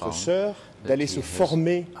demandé à votre sœur d'aller se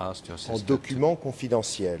former en documents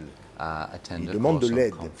confidentiels. Il demande de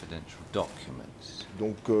l'aide.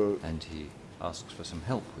 Donc,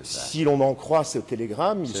 si l'on en croit ce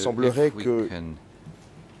télégramme, il semblerait que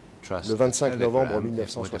le 25 novembre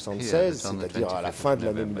 1976, c'est-à-dire à la fin de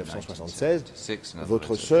l'année 1976,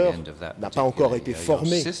 votre sœur n'a pas encore été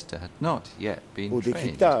formée au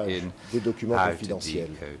décryptage des documents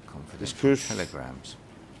confidentiels. Est-ce que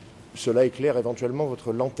cela éclaire éventuellement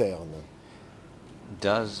votre lanterne?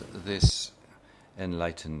 Does this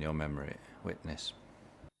enlighten your memory, witness?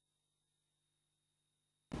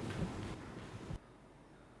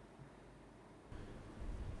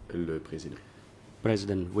 Le président.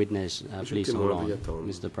 President, witness, please hold on.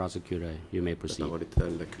 Mr. Prosecutor, you may proceed.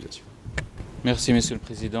 Merci, Monsieur le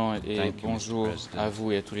Président, et bonjour à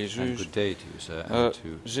vous et à tous les juges.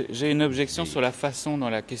 J'ai une objection sur la façon dont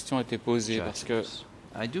la question a été posée, parce que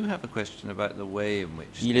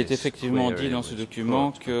il est effectivement dit dans ce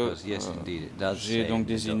document que j'ai donc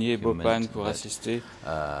désigné Bopan pour assister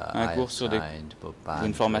à un cours sur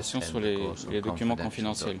une formation sur les documents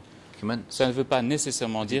confidentiels. Ça ne veut pas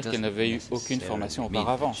nécessairement dire qu'elle n'avait eu aucune formation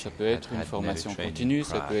auparavant. Ça peut être une formation continue,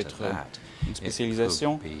 ça peut être une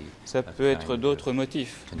spécialisation, ça peut être d'autres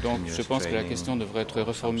motifs. Donc je pense que la question devrait être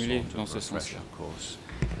reformulée dans ce sens-là.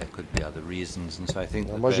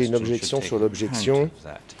 Moi j'ai une objection sur l'objection,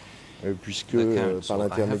 puisque par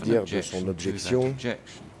l'intermédiaire de son objection,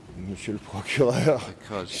 Monsieur le procureur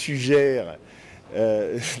suggère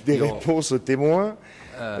des réponses aux témoins.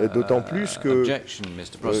 D'autant plus que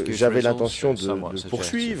j'avais l'intention de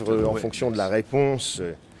poursuivre en fonction de la réponse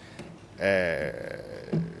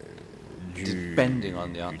du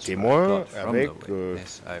témoin avec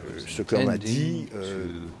ce que m'a dit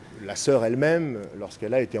la sœur elle-même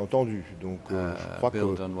lorsqu'elle a été entendue. Donc je crois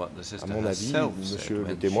que, à mon avis, monsieur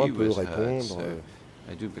le témoin peut répondre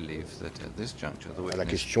à la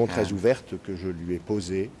question très ouverte que je lui ai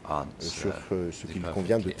posée sur ce qu'il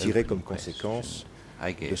convient de tirer comme conséquence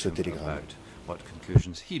de ce télégramme. What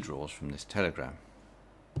conclusions he draws from this telegram.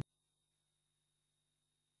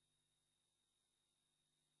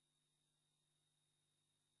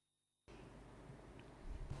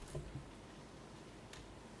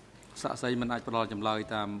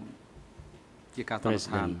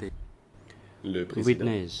 The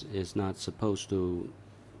witness is not supposed to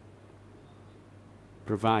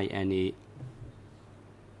provide any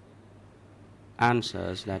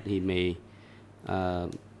answers that he may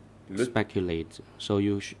speculate. So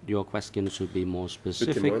your question should be more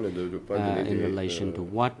specific in relation to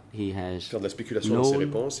what he has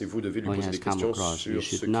known or has come across. You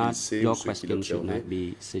should not, your question should not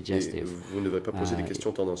be suggestive.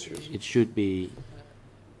 It should be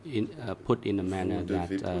put in a manner that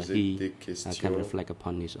he can reflect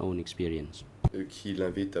upon his own experience. Qui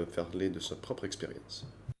l'invite à parler de sa propre expérience.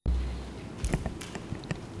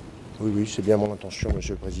 Oui, c'est bien mon intention,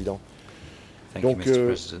 Monsieur le Président. Donc,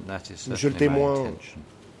 Monsieur le témoin,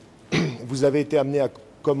 vous avez été amené à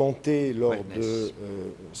commenter lors de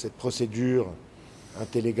cette procédure un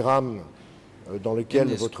télégramme dans lequel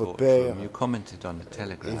votre père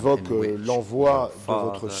évoque l'envoi de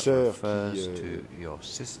votre sœur, qui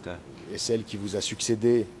est celle qui vous a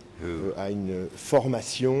succédé, à une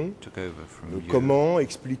formation. Comment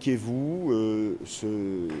expliquez-vous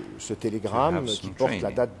ce télégramme qui porte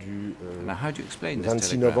la date du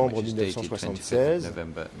 26 novembre 1976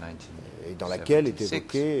 et dans laquelle est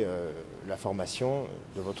évoquée la formation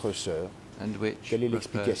de votre sœur? Quelle est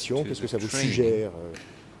l'explication? Qu'est-ce que ça vous suggère,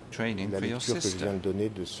 la lecture que je viens de donner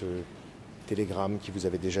de ce télégramme qui vous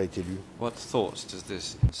avait déjà été lu? What thoughts does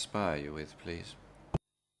this inspire you with, please?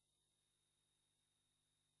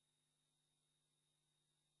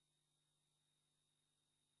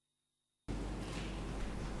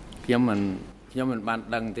 That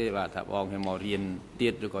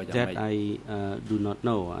I do not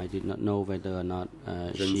know. I did not know whether or not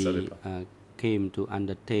she came to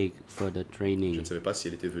undertake further training. Je ne savais pas si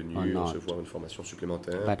elle était venue recevoir une formation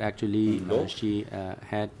supplémentaire. But actually, she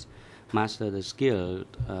had master the skill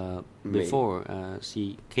before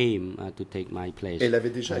she came to take my place. Elle avait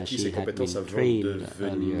déjà acquis She ses had compétences been avant de trained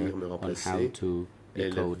venir earlier me on how remplacer. to Elle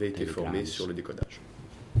decode avait été formée telegrams. sur le décodage.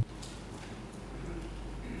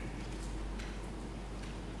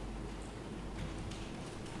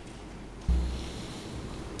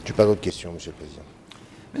 Je n'ai pas d'autres questions, Monsieur le Président.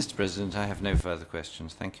 Mr. President, I have no further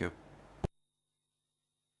questions. Thank you.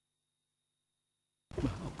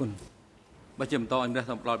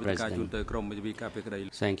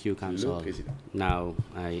 Thank you, Counsel. Now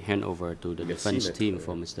I hand over to the defense team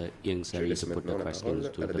for Mr. Ieng Sari to put the questions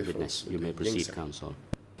to the witness. You may proceed, Counsel.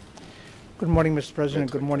 Good morning, Mr.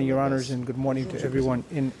 President. Good morning, Your Honors, and good morning to everyone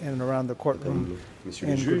in and around the courtroom.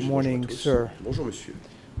 And good morning, sir. Bonjour, monsieur.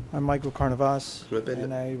 I'm Michael Carnavas,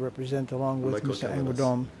 and I represent, along with Mr.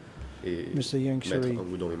 Angodom, Mr. Ieng Sari.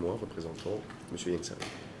 Angodom et moi représentons monsieur Ieng Sari.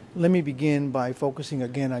 Let me begin by focusing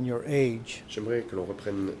again on your age. J'aimerais que l'on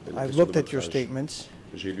reprenne la I've question looked de at votre your âge. statements,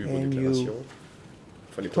 J'ai lu vos and déclarations. you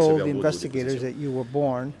Enfin, les told the procès-verbaux de vos investigators dépositions. that you were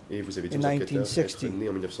born Et vous avez dit in aux enquêteurs être 1960. né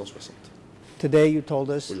en 1960. Today you told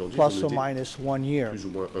us Aujourd'hui, plus vous or nous dites minus 1 year. plus ou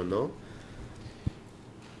moins un an.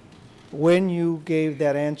 When you gave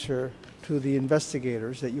that answer to the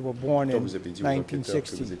investigators that you were born Quand in vous avez dit aux enquêteurs que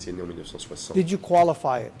 1960, vous étiez né en 1960, did you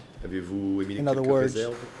qualify it? avez-vous émis In other quelques words,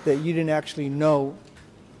 réserves? that you didn't actually know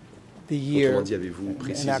the year Autrement dit, avez-vous and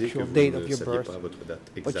précisé actual que date vous of ne your saviez birth, pas votre date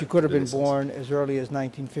but exacte you could have de been naissance born as early as et que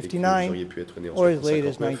vous 1959 auriez pu être né en or as late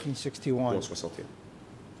as 59 ou en 1961. 61.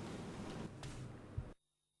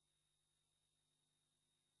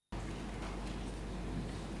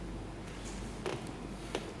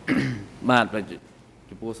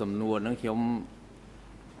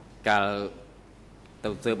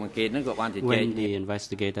 When the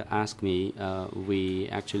investigator asked me, we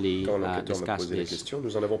actually Quand l'enquêteur m'a discussed posé la this question,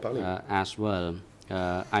 nous en avons parlé. as well.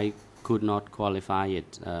 I could not qualify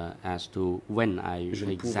it as to when I Je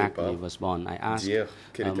ne pouvais exactly pas was born. I asked dire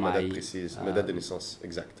quelle était ma date my précise, ma date de naissance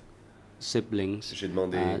exacte. siblings, J'ai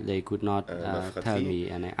demandé they could not ma tell fratrie,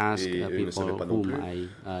 me, and I asked et eux ne people savaient pas non whom plus. I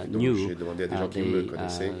Donc knew, j'ai demandé à des gens qui me they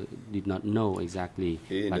connaissaient did not know exactly,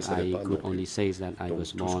 et ne but savaient I pas non could plus. only say that I Donc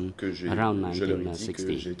was tout born ce que around je leur ai dit que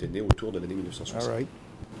 1960. j'étais né autour de l'année 1960. All right.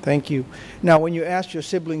 Thank you. Now, when you asked your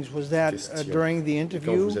siblings, was that Question. during the Et quand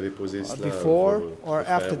interview, vous avez posé cela à before, vos or frères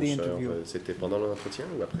after ou the sœurs, interview? c'était pendant l'entretien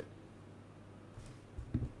ou après?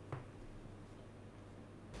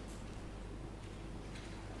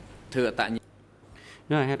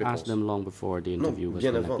 No, I had asked them long before the interview was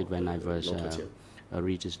bien avant, conducted when I was l'entretien.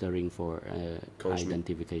 registering for Quand je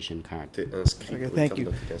identification card. m'étais inscrit Okay, pour une thank carte you.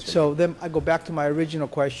 d'identification. So then I go back to my original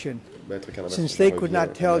question. Maître Carnavas, Since je they could reviens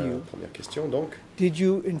not tell à la you, première question, donc, did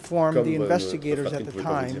you inform comme the votre investigators fratrie at ne the pouvait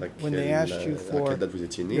pas vous time dire when they asked you à for quelle date vous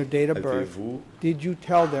étiez né, your date of birth, avez-vous did you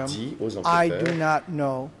tell them, dit aux I do enquêteurs, not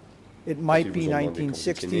know, it might ils be vous ont demandé quand vous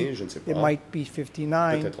étiez 1960, né, je ne sais it pas, might be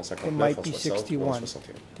 59, peut-être en it 59, might en be 60 ou en 61?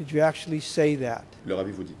 61? Did you actually say that? Leur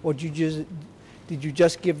avez-vous dit? Or did you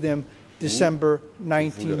just give them December Ou leur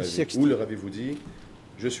 1960? avez-vous dit,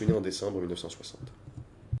 je suis né en décembre 1960?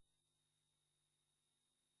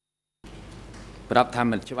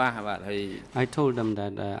 I told them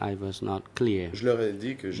that I was not clear. Je leur ai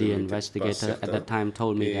dit que je The n'étais pas investigator at certain. that time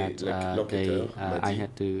told me Et that l'enquêteur m'a I dit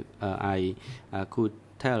had to I could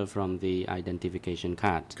tell from the identification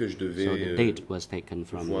card. que je devais So the date was taken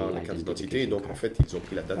from voir the la carte d'identité. Et identification donc, en card. fait, ils ont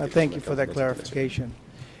pris la date et Thank la you for carte that d'identification. clarification.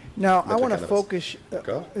 Now, I Maître want to Carnavas. focus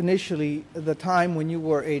D'accord. initially the time when you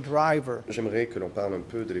were a driver, J'aimerais que l'on parle un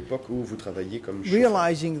peu de l'époque où vous travailliez comme chauffeur.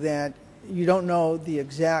 realizing that you don't know the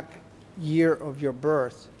exact year of your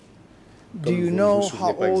birth. Do Comme you vous ne know vous souvenez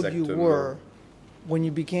how pas old you exactement were when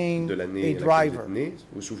you became de l'année a à laquelle vous driver? êtes né,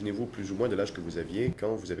 vous souvenez-vous plus ou moins de l'âge que vous aviez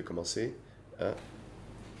quand vous avez commencé à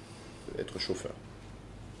être chauffeur?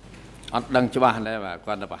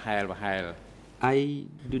 I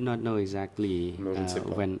do not know exactly Non, je ne sais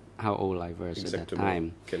pas how old I was at that exactement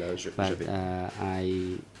time, quel âge but j'avais.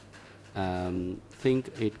 I think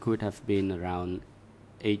it could have been around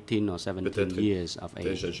 18 or 17 Peut-être years of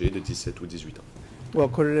étais-je age. âgé de 17 ou 18 ans. Well,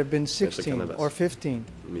 could it have been Maître 16 Carnavas. or 15,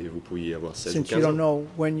 Mais vous pourriez avoir 16 ou since you 15 don't ans, know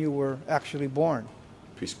when you were actually born?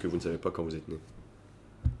 puisque vous ne savez pas quand vous êtes né.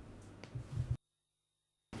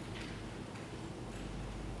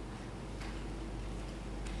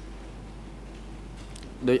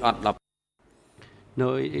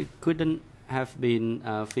 No, it couldn't have been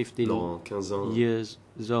 15 Dans 15 ans, years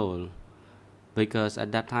old. Because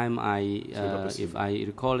at that time, if I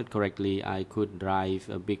recall it correctly, I could drive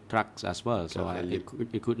big trucks as well. So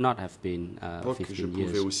it could not have been 15 je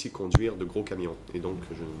years. pouvais aussi conduire de gros camions. Et donc,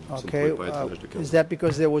 ça ne pouvait pas être à l'âge de 15 ans. Is that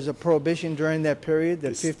because there was a prohibition during that period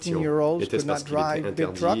that 15-year-olds could not drive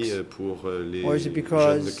big trucks? Pour les Or is it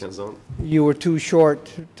jeunes de 15 ans? You were too short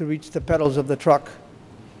to reach the pedals of the truck?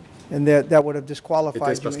 And that would have disqualified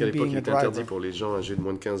Était-ce you parce qu'à in l'époque, being il a était interdit driver. pour les gens âgés de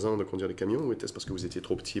moins de 15 ans de conduire des camions, ou était-ce parce que vous étiez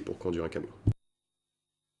trop petit pour conduire un camion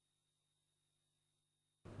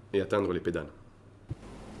et atteindre les pédales?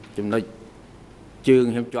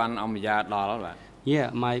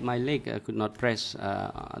 Yeah, my leg could not press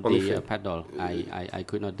the pedal. I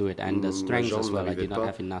could not do it, and the strength as well. I did not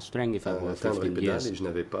have enough strength if I were 15 years. Et je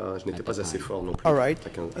n'étais pas assez fort non plus. All right.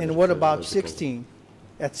 And what about 16?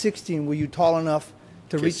 At 16, were you tall enough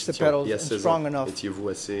to reach the pedals and strong enough étiez-vous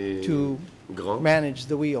assez to grand manage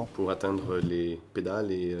the wheel? Pour atteindre les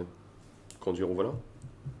pédales et conduire au volant?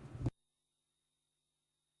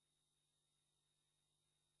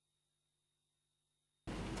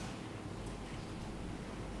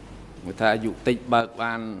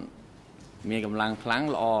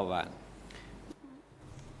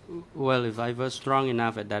 Well, if I was strong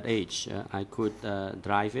enough at that age, I could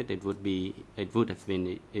drive it. It would have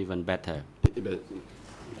been even better.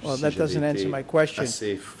 Well, that doesn't answer my question.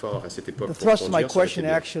 The thrust of my question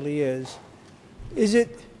actually is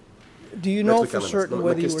it? Do you know for certain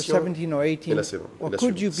whether you were 17 or 18, or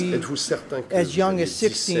could you be as young as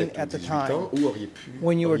 16 at the time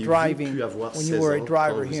when you were driving, when you were a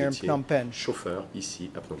driver here in Phnom Penh? Chauffeur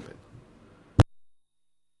ici à Phnom Penh.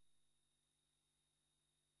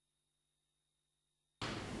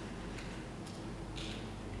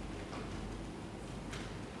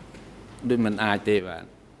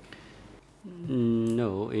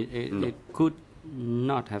 No, it could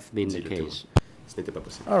not have been the case.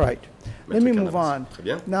 All right. Let me move on.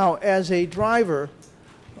 Now, as a driver,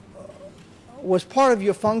 was part of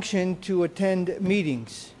your function to attend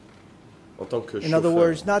meetings? In other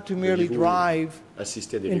words, not to merely drive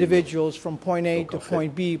individuals from point A to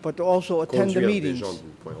point B, but to also attend the meetings.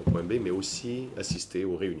 Mais aussi assister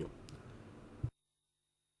aux réunions.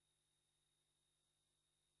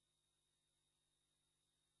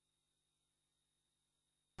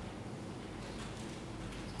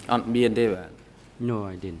 No,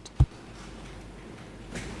 I didn't.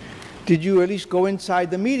 Did you at least go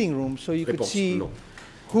inside the meeting room so you could see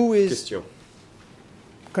who is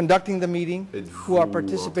conducting the meeting, who are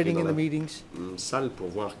participating in the meetings? Salle pour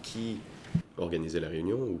voir qui organisait la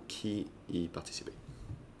réunion ou qui y participait.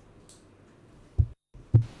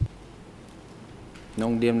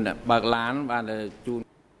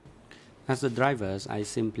 As the drivers, I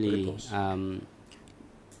simply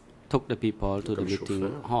took the people to the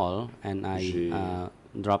meeting hall and I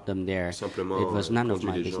dropped them there. It was none of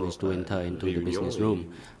my business to enter into the business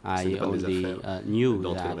room. I only knew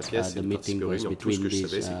that the meeting was between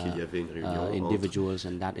these individuals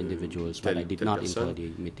and that individuals, but I did not enter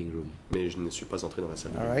the meeting room.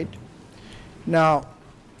 All right. Now,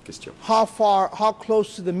 how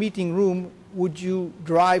close to the meeting room would you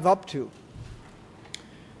drive up to?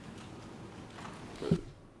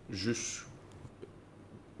 Juste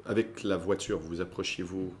avec la voiture, vous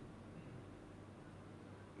approchiez-vous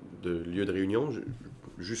de lieu de réunion?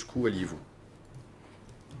 Jusqu'où alliez-vous?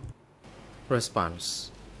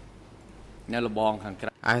 Response.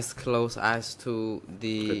 As close as to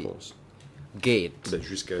the gate.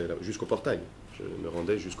 Jusqu'au portail. Je me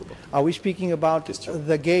rendais jusqu'au portail. Are we speaking about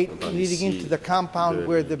the gate leading into the compound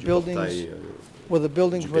where the buildings, where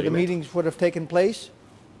the meetings would have taken place?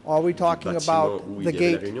 Or are we talking about the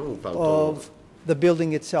gate of the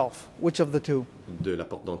building itself? Which of the two? De la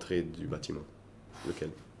porte d'entrée du bâtiment. Lequel?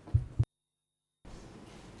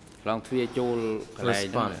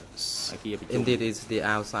 Response. Indeed, it's the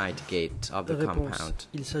outside gate of the compound.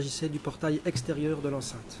 Il s'agissait du portail extérieur de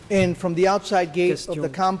l'enceinte. And from the outside gate of the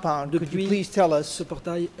compound, could you please tell us ce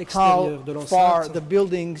portail how extérieur de far l'enceinte the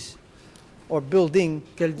buildings or building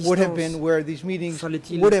would have been where these meetings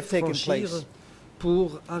would have taken place?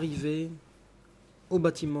 Pour arriver au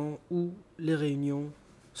bâtiment où les réunions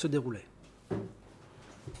se déroulaient?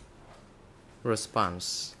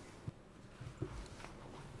 Response.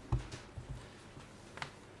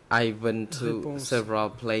 I went to several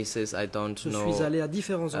places. I don't know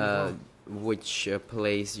which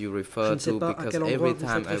place you refer to because every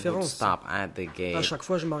time I would stop at the gate.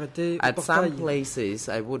 At some places,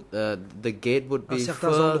 I would the gate would be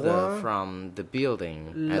further from the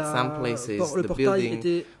building. At some places, the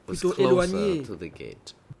building was closer to the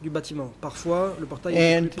gate. Du bâtiment. Parfois, le portail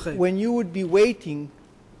était plus près. When you would be waiting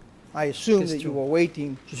I assume that you were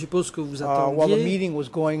waiting Je suppose que vous while the attendiez meeting was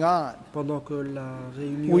going on. pendant que la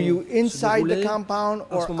réunion Were you se inside the déroulait. compound À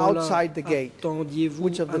ce or moment-là, outside the gate? attendiez-vous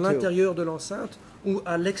Which of the à two? l'intérieur de l'enceinte ou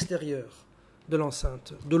à l'extérieur de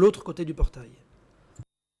l'enceinte, de l'autre côté du portail?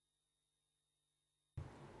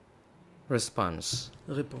 Response.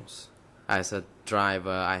 Réponse. As a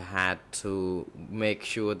driver, I had to make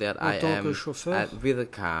sure that En I tant que am chauffeur, with the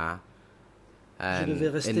car je and devais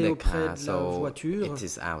in rester the auprès car, de la so voiture it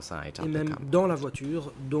is outside et of the même compound. dans la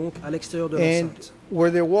voiture, donc à l'extérieur de And l'enceinte. were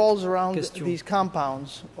there walls around Question. these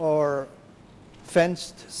compounds or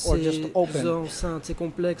fenced or just Ces open? enceintes, ces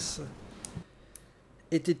complexes,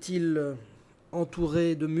 étaient-ils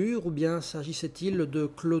entourés de murs ou bien s'agissait-il de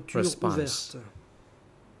clôtures Response. ouvertes?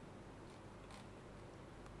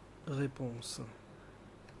 Réponse.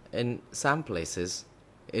 In some places,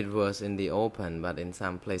 it was in the open, but in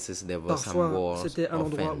some places there were some Parfois, walls c'était un or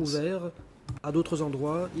endroit fence. ouvert. À d'autres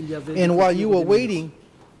endroits, il y avait des And while clôtures you ou were des murs. waiting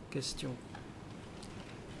Question.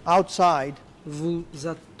 outside, Vous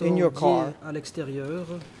your attendiez car, à l'extérieur,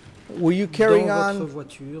 were you carrying dans votre on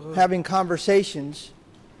voiture. having conversations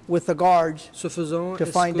with the guards Ce faisant, to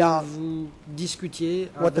est-ce find que out vous discutiez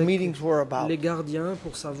what the avec meetings were about, les gardiens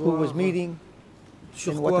pour who savoir was meeting,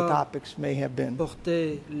 sur and what the quoi topics may have been?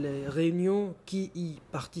 portaient les réunions, qui y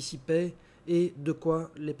participait et de quoi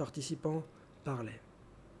les participants parlaient?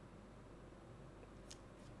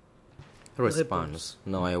 Response.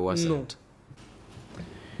 No, I wasn't. Non.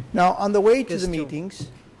 Now, on the way to the Question. meetings,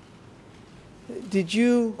 did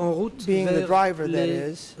you, En route being the vers driver that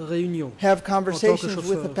les is, réunions, have en tant que conversations with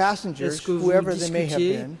the chauffeur, passengers, est-ce que vous whoever they may have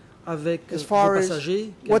discutiez been, avec as vos far as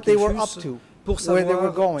passagers, what quels they qu'ils were up fussent, to, pour where they were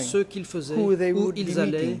savoir going, ce qu'ils faisaient, who they où would be ils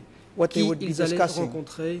allaient, meeting, what they qui would be ils allaient discussing?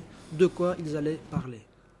 rencontrer, de quoi ils allaient parler?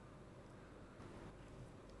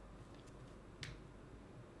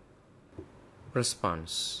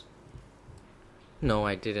 Response. No,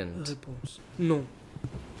 I didn't. Réponse. Non.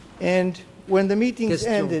 And when the meetings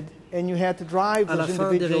Question. ended and you had to drive À la those fin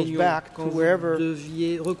des individuals réunions, back to quand vous wherever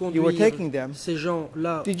deviez you were reconduire taking them, ces gens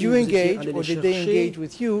là did où you vous étiez engage allés or les did they chercher, engage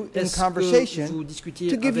with you in est-ce que conversation vous discutiez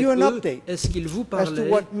to give avec you an eux? update Est-ce qu'ils vous as to parlaient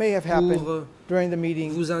what may have happened pour during the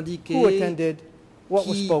meeting, vous who indiquer attended, what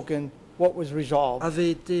was qui spoken, what was resolved?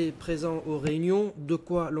 avait été présent aux réunions, de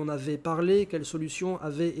quoi l'on avait parlé, quelles solutions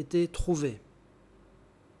avaient été trouvées?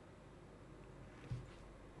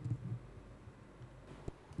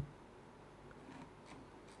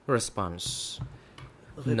 Response.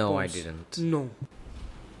 No, I Réponse. didn't. Non.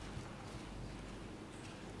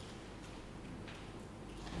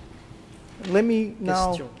 Let me now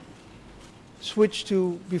Question. switch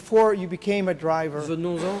to before you became a driver.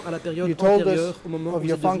 Venons-en à la période You told antérieure, us au moment où of vous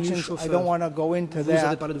your êtes devenu functions. I don't chauffeur. want to go into Vous avez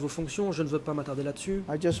that. parlé de vos fonctions, je ne veux pas m'attarder là-dessus.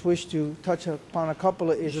 I just wish to touch upon a couple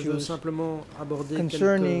of Je veux issues simplement aborder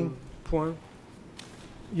concerning quelques points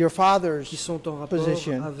your qui father's sont en rapport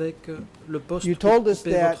position. avec le poste You told us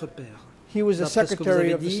qu'occupait that votre père. he was a D'après ce que vous secretary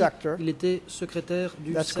avez of the dit, sector. il était secrétaire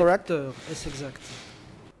du That's correct? secteur. Est-ce exact?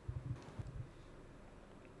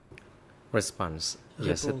 Response.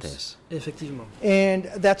 Yes, it Réponse. is. Effectivement. And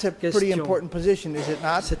that's a pretty Question. important position, is it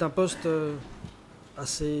not? C'est un poste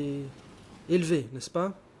assez élevé, n'est-ce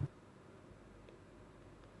pas?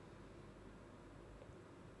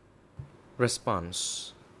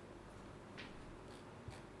 Response.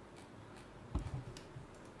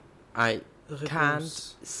 I can't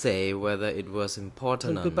Réponse. say whether it was Je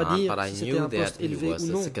important ne or peux pas not, dire but I si c'était knew un that poste he élevé was ou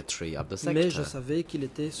the non. secretary of the Mais je sector. savais qu'il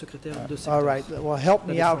était secrétaire de All secteur. right. Well, help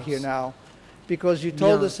me La out here défense. now, because you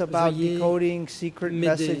told Bien, us about veuillez decoding secret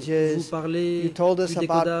m'aider. Vous messages. parlez You told us du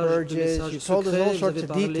about décodage de purges. messages You told us secrets, all vous sorts avez of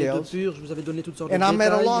parlé de details. purges, vous avez donné toutes sortes And de I'm at a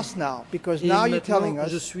détails. loss now, because Et now you're telling maintenant,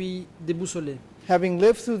 je us, suis déboussolé. having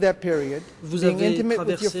lived through that period, Vous being avez intimate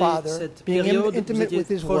with your traversé father, cette being période, vous intimate étiez with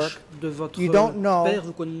his work, proche de votre you don't know père,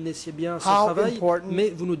 vous connaissiez bien son how travail, important mais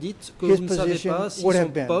vous nous dites que his vous ne savez position pas si would son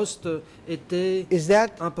have been. poste était Is that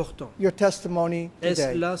important. your testimony Est-ce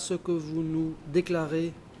today? là ce que vous nous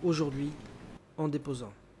déclarez aujourd'hui en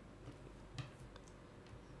déposant?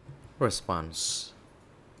 Response.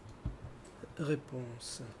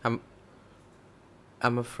 Réponse.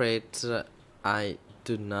 I'm afraid I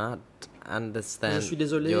do not understand Je suis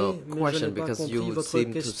désolé, your mais je question n'ai pas because compris you votre seem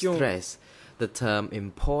to question. stress the term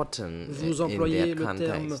important Vous in employez that le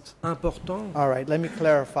terme context. important. All right, let me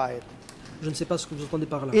clarify it. Je ne sais pas ce que vous entendez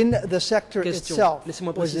par là. In the sector Question. itself,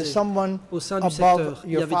 Laissez-moi was there préciser. someone Au sein du above secteur,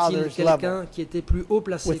 y your avait-il father's quelqu'un level qui était plus haut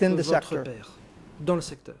placé within que the votre sector? père dans le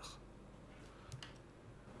secteur?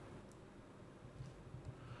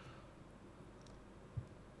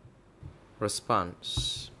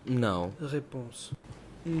 Response. No. Réponse.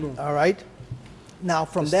 Non. All right. Now,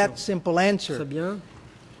 from Question. that simple Très answer, bien.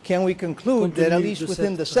 can we conclude that at least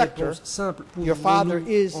within the sector, your father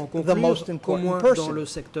is the most important person? Dans le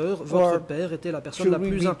secteur, votre père était la personne la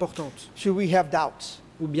plus importante. Should we have doubts?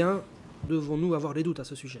 Ou bien devons-nous avoir des doutes à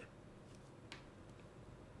ce sujet?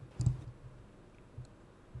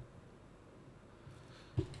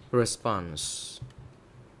 Response.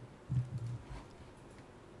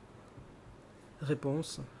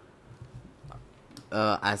 Réponse.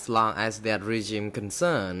 As long as that regime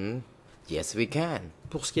concerned, yes, we can.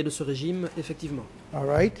 Pour ce qui est de ce régime, effectivement. All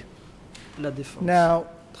right. La défense. Now,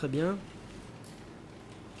 très bien.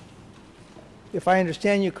 If I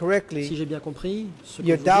understand you correctly, si j'ai bien compris,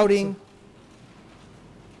 you're doubting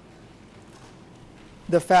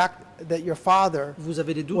the fact that your father vous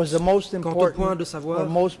avez des doutes was the most important de savoir or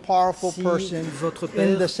most powerful si person votre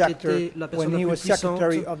père in the sector when he was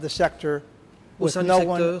secretary of the sector, with no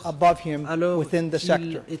one above him within the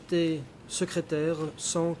sector. Était secrétaire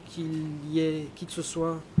sans qu'il y ait qui que ce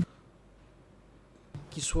soit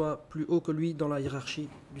qui soit plus haut que lui dans la hiérarchie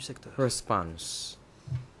du secteur. Response.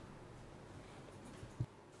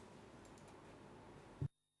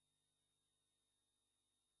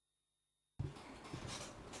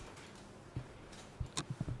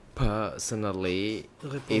 Personally,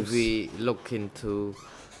 if we look into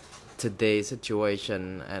today's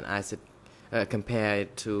situation and as it compare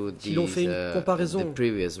it to the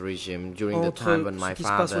previous regime during the time when my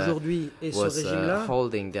father was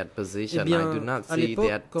holding that position, I do not see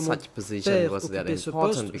that such position was that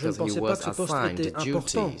important because he was assigned the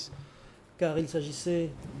duties. Car il s'agissait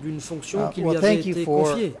d'une fonction qui lui avait été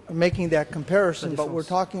confiée. Making that comparison, but we're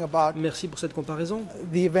talking about Merci pour cette comparaison.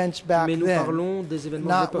 The events back Mais nous then, parlons des événements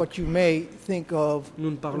not what you may think of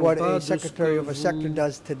what a secretary of a sector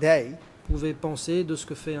does today. Vous pouvez penser de ce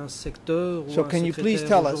que fait un secteur ou so un can you please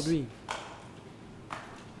secrétaire tell aujourd'hui.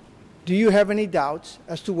 Do you have any doubts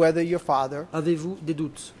as to whether your father Avez-vous des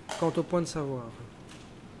doutes quant au point de savoir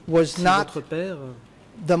was si not votre père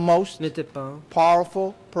the most n'était pas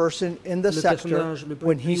powerful person in the le sector personnage le plus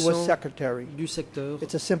when he was puissant secretary? du secteur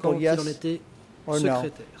It's a simple quand yes il en était or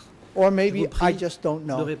secrétaire. No. Or maybe Je vous prie I just don't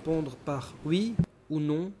know. de répondre par oui ou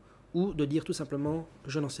non ou de dire tout simplement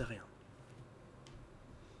je n'en sais rien.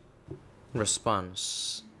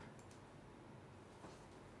 Response.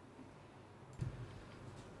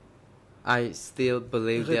 I still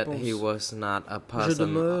believe that he was not a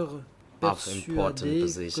person of important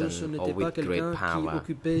position or with great power.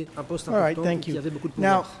 All right, thank you.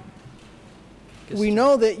 Now, we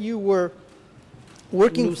know that you were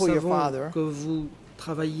working for your father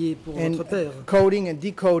and coding and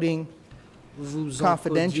decoding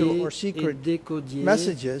confidential or secret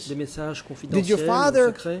messages. Did your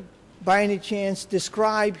father, by any chance,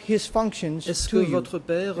 describe his functions to you,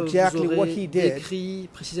 exactly what he did,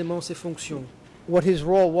 what his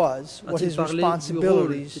role was, what his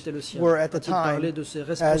responsibilities were at the time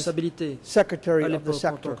as secretary of the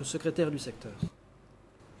sector?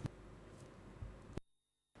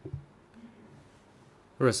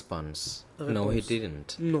 Response. No, he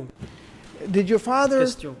didn't. Non. Did your father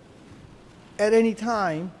at any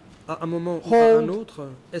time à un moment ou hold à un autre,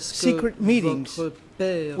 est-ce secret que meetings votre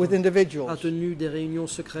père with individuals a tenu des réunions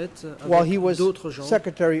secrètes while he avec was d'autres gens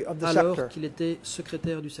secretary of the alors sector? qu'il était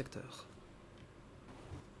secrétaire du secteur?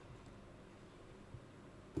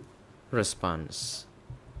 Response.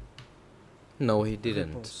 No, he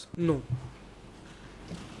didn't. Réponse. Non.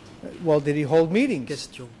 Well, did he hold meetings?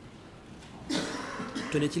 Question.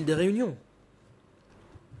 Tenait-il des réunions?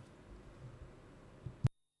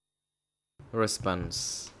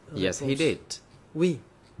 Response. Yes, he did. Oui.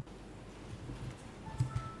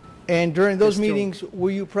 And during those Question. meetings,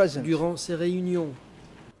 were you present? Durant ces réunions,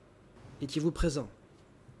 étiez-vous présent?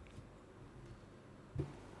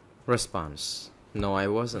 Response. No, I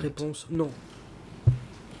wasn't. Réponse. Non.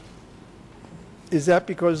 Is that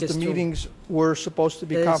because the Question. meetings were supposed to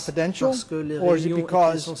be Est-ce confidential, parce que les or is it réunions étaient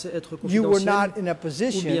because censées être you were confidentielles, not in a ou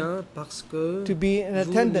position bien parce que to be in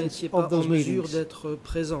vous attendance n'étiez pas of those en mesure meetings? d'être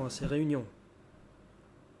présent à ces réunions?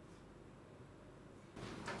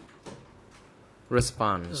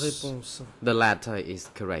 Response. Réponse. The latter is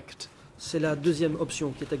correct. C'est la deuxième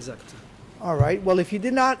option qui est exacte. All right. Well, if you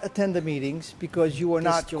did not attend the meetings because you were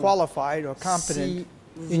not Question. qualified or competent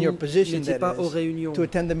Si in your vous position, n'étiez pas aux that is, réunions to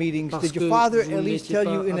attend the meetings, parce did que your father vous at least n'étiez tell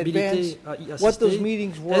pas you in habilité advance à y what those assister,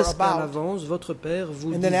 meetings were est-ce qu'à about? l'avance, votre père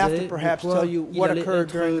vous And then after, disait perhaps, de quoi tell you il what allait occurred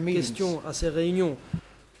during the être meetings? question à ces réunions?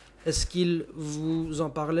 Est-ce qu'il vous en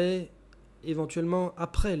parlait éventuellement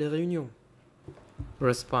après les réunions?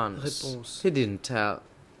 Response. Réponse. He didn't tell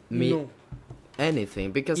me Non.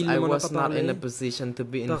 anything because Il I ne m'en a was pas not in a parlé position to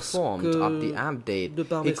be parce informed que of the update. de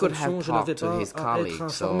par He mes could have fonctions, je n'avais talked to pas his à être colleagues,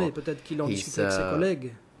 informé. so Peut-être qu'il en his discutait avec ses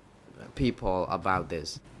collègues. people about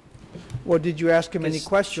this. Well, did you ask him any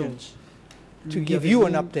questions to give you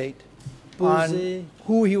an update on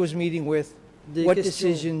who he was meeting with, what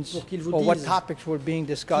decisions or what topics were being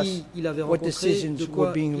discussed, what decisions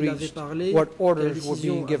were being reached, what orders were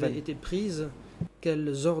being given?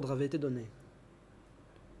 Quels ordres avaient été donnés?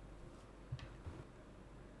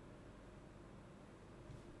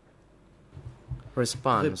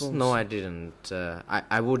 Response: No, I didn't.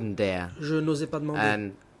 I wouldn't dare. Je n'osais pas demander.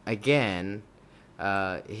 And again,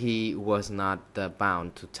 he was not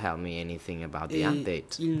bound to tell me anything about the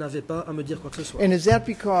update. Il n'avait pas à me dire quoi que ce soit. And is that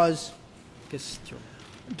because Question.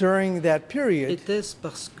 during that period, Était-ce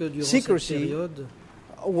parce que durant secrecy cette période,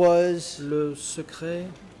 was le secret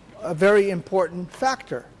a very important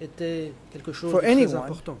factor était quelque chose for de très anyone,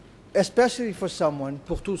 important, especially for someone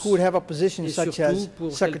pour tous, who would have a position et such surtout as pour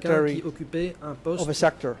quelqu'un secretary qui occupait un of a poste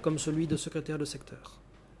sector? comme celui de secrétaire de secteur.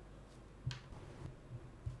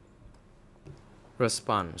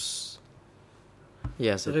 Response: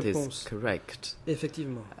 Yes, it is correct.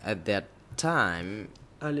 Effectivement. At that time,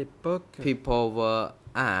 à l'époque, people were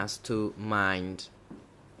asked to mind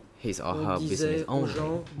his or her business on disait aux only.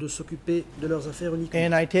 gens de s'occuper de leurs affaires uniquement.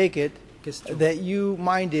 And I take it Question. that you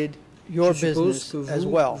minded your Je suppose business que vous as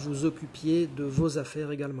well. vous occupiez de vos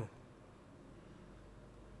affaires également.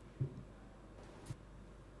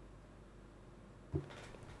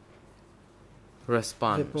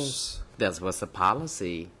 Response: That was a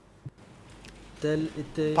policy. Telle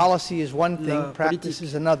était Policy is one la thing, practice politique.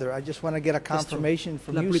 is another. I just want to get a Question. confirmation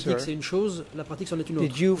from La you, politique, sir. c'est une chose, la pratique, c'en est une autre.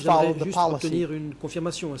 Did you follow J'aimerais the juste policy? obtenir une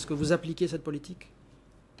confirmation. Est-ce que vous appliquez cette politique?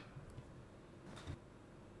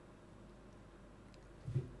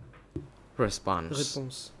 Response: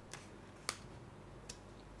 Réponse: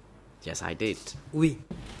 Yes, I did. Oui.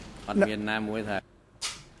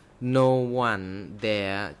 No one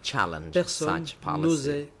dare challenge Personne such policy.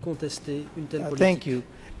 n'osait contester une telle politique. Thank you.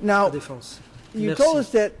 Now, La défense. you Merci. told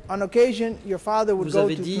us that on occasion your father would Vous go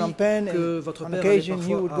avez to dit Phnom Penh, que and votre on père allait occasion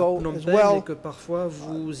he would parfois à go Phnom as Penh et well. que parfois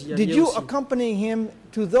vous y Did alliez you aussi. accompany him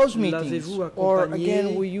to those meetings, L'avez-vous or accompagné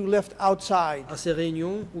again were you left outside? à ces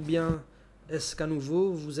réunions ou bien est-ce qu'à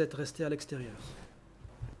nouveau vous êtes resté à l'extérieur?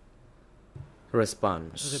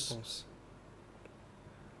 Response: Réponse: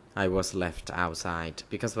 I was left outside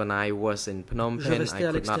because when I was in Phnom Je Penh, restais I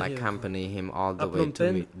à could not l'extérieur. accompany him all the À way Phnom to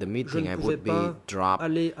Penh, the je meeting. ne I pouvais would be pas dropped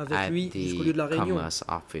aller avec at lui jusqu'au lieu de la the réunion. Commerce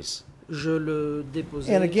Office. Je le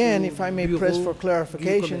déposais And again, au if I may bureau press for du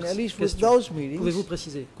clarification, commerce. at least with Question. those meetings, Pouvez-vous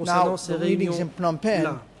préciser concernant now ces the meetings in réunions Phnom Penh,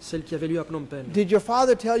 là, celles qui avaient lieu à Phnom Penh? did your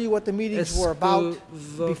father tell you what the meetings Est-ce were about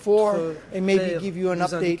que before, votre and maybe père give you an vous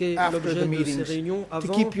update indiquait after l'objet the de ces meetings réunions to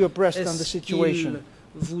avant? keep you abreast on the Est-ce situation? qu'il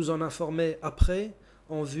vous en informait après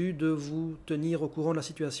en vue de vous tenir au courant de la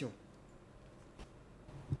situation?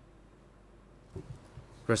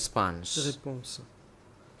 Response: Réponse: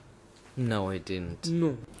 No, he didn't.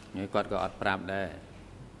 non.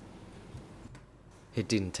 He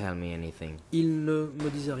didn't tell me anything. Il ne me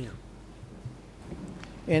disait rien.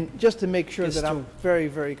 And just to make sure that I'm Question. very,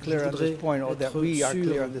 very clear Je on this voudrais point, or that être we are sûr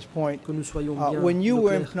clear on this point, que nous soyons bien when you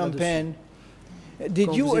were in clairs Phnom là-dessus. Penh, did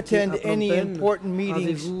Quand you vous étiez attend à Phnom any Penh, important meetings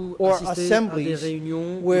avez-vous or assisté à des assemblies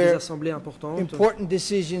réunions ou des where assemblées importantes important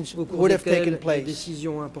decisions au cours would have desquelles taken des place?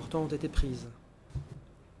 décisions importantes étaient prises?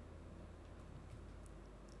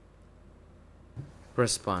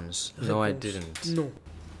 Response: No, I Réponse: didn't. non.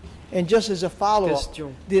 And just as a follow-up,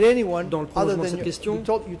 Question. did anyone, Dans le other prolongement de than cette you, question,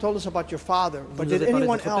 you told us about your father, Vous but nous did avez parlé de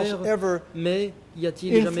anyone votre else père, ever mais y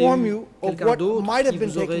a-t-il jamais inform eu you of quelqu'un what d'autre might have qui been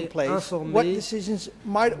vous aurait taking place, what informé decisions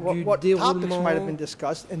might, du what topics might have déroulement been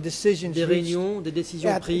discussed, and decisions des reached réunions, des décisions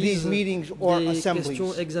at these prises, meetings or des assemblies?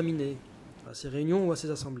 questions examinées à ces réunions ou à ces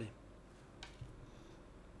assemblées?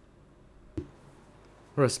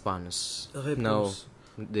 Response: No, Réponse: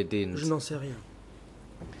 they didn't. je n'en sais rien.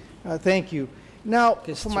 Thank you. Now, for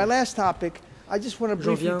Question. my last topic, I just want to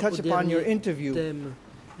J'en briefly viens touch au upon your dernier interview, thème.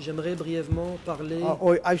 J'aimerais brièvement parler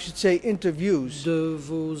or I should say interviews. de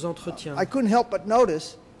vos entretiens. I couldn't help but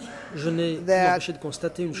notice Je n'ai pu that m'empêcher de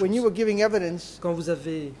constater une when you chose. were giving evidence Quand vous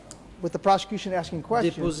avez with the prosecution asking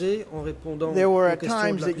questions, déposé en répondant there were aux at questions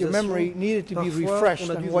times de that your l'accusation, memory needed to be parfois refreshed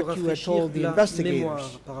on a on dû vous what you had rafraîchir told the la investigators,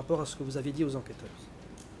 mémoire par rapport à ce que vous aviez dit aux enquêteurs.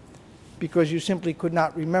 because you simply could not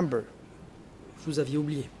remember. Vous aviez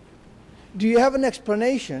oublié. Do you have an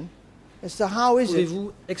explanation as to how is it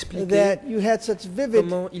Pouvez-vous expliquer that you had such vivid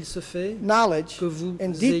comment il se fait knowledge que vous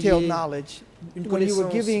and detailed ayez knowledge une when you were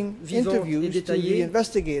connaissance giving vivante et interviews to the détaillée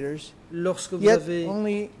investigators, lorsque vous yet avez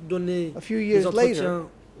only donné a few des years later entretiens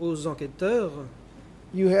aux enquêteurs,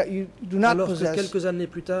 you do not alors que possess quelques années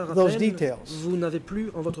plus tard, à those peine, details? vous n'avez plus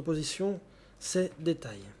en votre position ces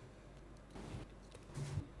détails?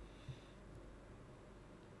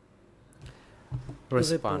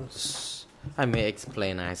 Response. I may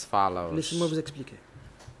explain as follows. Laissez-moi vous expliquer.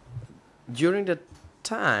 During the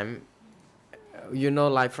time, you know,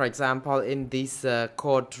 like for example, in this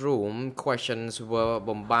courtroom, questions were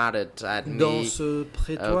bombarded at Dans me ce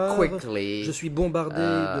prétoire, quickly. Je suis bombardé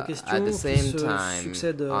de questions at the same qui se time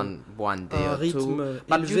succèdent on one day à un or two. rythme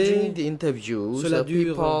But élevé. during the interviews, Cela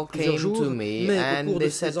dure people plusieurs came jours, to me mais au and cours they de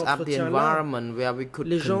ces set up the entretiens-là, environment where we could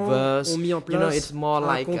les gens converse. ont mis en You know, place it's more un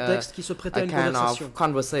like contexte qui se prêtait à a une kind conversation. of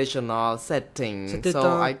conversational setting. C'était So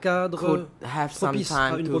un I cadre could have some propice à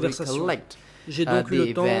time une to conversation. recollect J'ai donc eu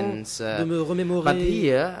le temps de me remémorer but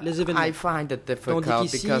here, les événements. I find it difficult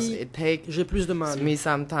Tandis because qu'ici, it takes j'ai plus de mal. me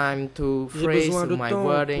some time to J'ai phrase besoin de my temps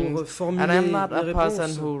wording, pour formuler and I'm not mes a person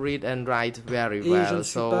réponses. who read and write very Et je well, ne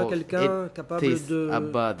suis pas so quelqu'un it capable is a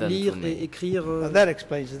de burden lire to me. et écrire that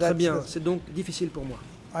explains it. très bien. C'est donc difficile pour moi.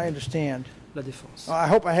 I understand. La défense. I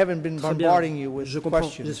hope I haven't been Très bien. bombarding you with Je comprends.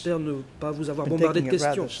 questions. J'espère ne pas vous avoir Been bombardé de taking it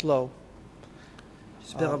questions. rather slow.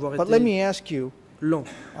 J'espère avoir But let été me ask you, lent.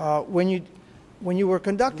 when you were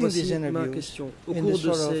conducting Voici these ma interviews question. Au in cours this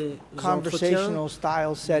de sort ces of conversational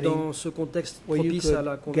style setting, dans ce contexte where you propice à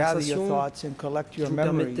la could gather your conversation, thoughts and collect qui your vous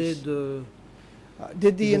permettait memories, de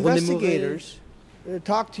did the vous remémorer. investigators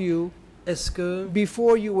talk to you Est-ce que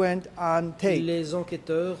before you went on tape les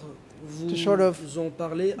enquêteurs to sort of vous ont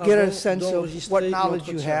parlé get a avant sense of what d'enregistrer knowledge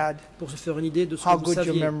you l'entretien had, pour se faire une idée de ce how que vous good your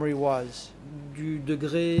saviez, memory was? du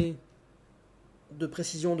degré de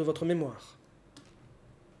précision de votre mémoire?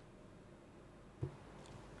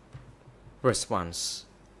 Response.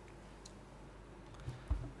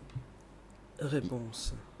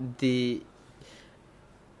 Réponse.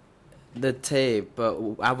 The tape,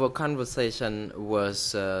 our conversation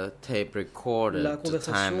was tape recorded La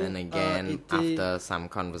time and conversation again a été after some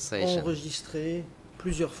conversation. enregistrée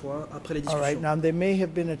plusieurs fois après les All right. discussions. Now there may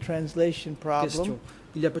have been a translation problem. Question.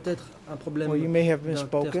 Il y a peut-être un problème Well, you may have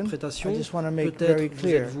misspoken. d'interprétation. I just want to make very Peut-être vous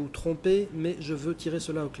clear. êtes-vous trompé, mais je veux tirer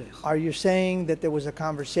cela au clair. Are you saying that there was a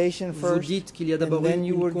conversation Vous first, dites qu'il y a d'abord and then eu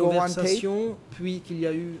you une would go on tape? conversation, puis qu'il y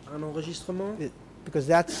a eu un enregistrement? Because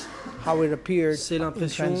that's how it appeared C'est in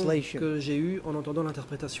l'impression translation. que j'ai eue en entendant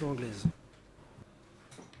l'interprétation anglaise.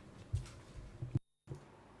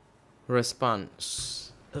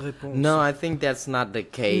 Response. Réponse. No, I think that's not the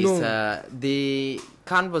case. Non. The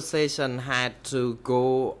conversation had to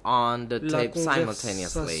go on the La tape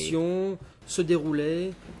simultaneously. conversation se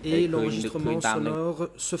déroulait et l'enregistrement sonore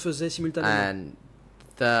se faisait simultanément.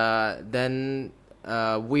 And then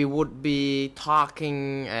we would be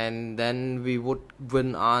talking, and then we would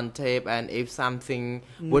went on tape, and if something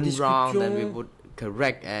went wrong, then we would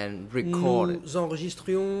correct and record it. Nous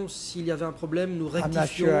enregistrions, s'il y avait un problème, nous I'm not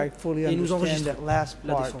rectifions sure I fully et nous understand enregistrons. that last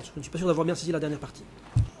La part. défense. Je ne suis pas sûr d'avoir bien saisi la dernière partie.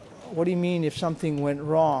 What do you mean if something went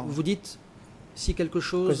wrong? Vous dites si quelque Because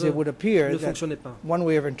chose it would appear ne that fonctionnait pas. one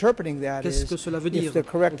way of interpreting that Qu'est-ce is que cela veut dire? if the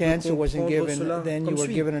correct On peut answer wasn't comprendre given, cela then you comme were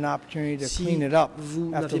suit. given an opportunity to Si clean it up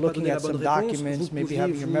vous after n'aviez pas looking donné at la bonne some réponse, documents, vous maybe pouviez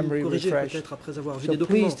having your vous memory corriger refreshed. peut-être après avoir vu So des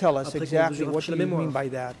documents, please tell us après qu'on vous exactly ait what rafraîchi you la mean mémoire. by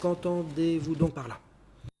that. Qu'entendez-vous donc par là?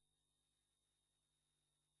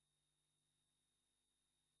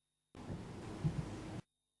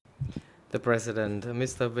 The President,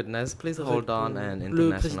 Mr. Witness, please hold on, and Le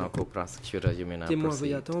International président. Co-Prosecutor, you may now Témoin,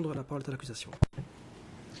 veuillez proceed. attendre, la parole est à l'accusation.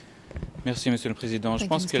 Merci, Monsieur le Président. Je Thank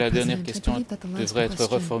pense you, que Mr. la dernière President. I question believe that the last devrait être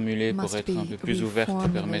question reformulée pour must être un be peu plus ouverte et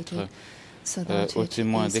permettre reformulated so that aux it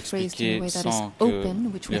témoins is phrased in a d'expliquer way that is sans que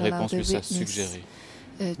open, which les would allow réponses the puissent être witness suggérées.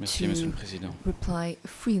 Merci, Monsieur le Président. reply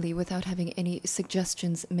freely without having any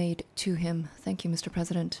suggestions made to him. Thank you, Mr.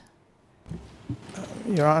 President.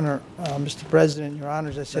 Your Honor, Mr. President, Your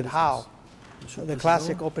Honors, I said La how. Monsieur le The Président,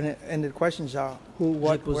 classic open-ended questions are who,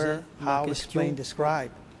 what, posé where, la how, question explain,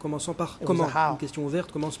 describe. commençant par It was comment. a how. Une question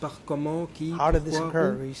ouverte commence par comment, qui, How did this pourquoi,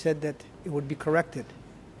 occur? où. He said that it would be corrected.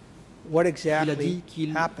 What Il a exactly dit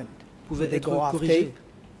qu'il happened? pouvait Did they être go off corrigé. tape?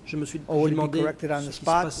 Je me suis Or would it be demandé corrected on ce the qui se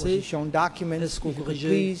spot? Was he passait shown documents? Est-ce qu'on If you could corrigeait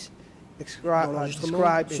please dans describe l'enregistrement, sur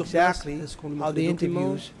place. exactly Est-ce qu'on lui how montrait the les documents?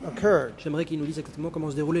 interviews occurred. J'aimerais qu'il nous dise exactement comment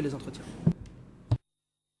se déroulaient les entretiens.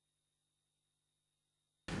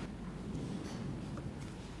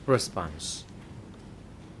 Response.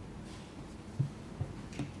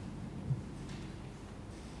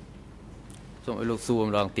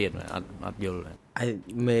 I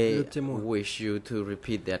may Le témoin. wish you to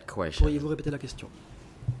repeat that question. Pourriez-vous répéter la question?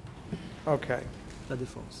 Okay. La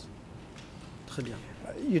défense. Très bien.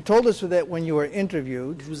 You told us that when you were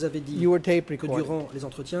interviewed, Je vous avais dit you were tape que recorded. durant les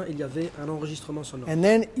entretiens, il y avait un enregistrement sonore. And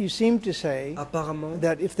then you seem to say Apparemment,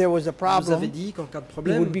 that if there was a vous avez problem, dit qu'en cas de it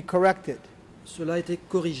problème, would be corrected. cela a été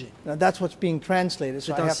corrigé. Now that's what's being translated,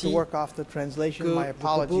 so C'est I have to ainsi work off the translation. Que My vos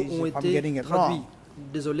propos apologies ont if I'm été getting it traduits wrong.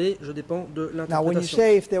 Désolé, je dépends de Now, when you l'interprétation.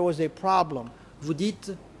 say if there was a problem, Vous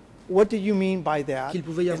dites what did you mean by that? qu'il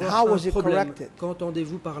pouvait y And avoir how un was it problème. corrected?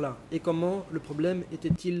 Qu'entendez-vous par là? Et comment le problème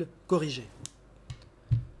était-il corrigé?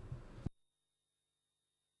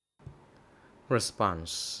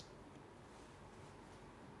 Response.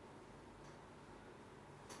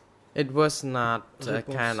 It was not a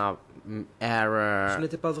Réponse. kind of error Ce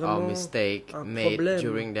n'était pas or vraiment mistake un made problème.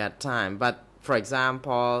 during that time. But for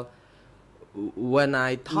example, when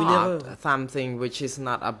I Ou une erreur. taught something which is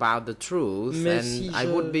not about the truth, Mais and si I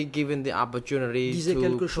je would be given the opportunity disais to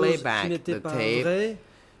quelque play chose qui back n'était the pas tape vrai,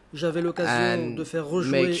 j'avais l'occasion de and faire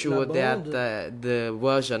rejouer make sure la that bande the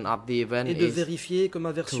version of the event et de is vérifier que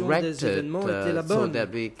ma version des corrected événements était la so bonne that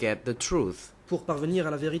we get the truth. pour parvenir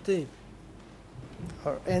à la vérité.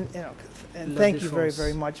 And La thank you very, défense.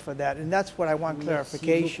 very much for that. And that's what I want Merci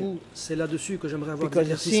clarification. beaucoup. C'est là-dessus que j'aimerais avoir des Because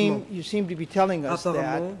éclaircissements. you seem to be telling us that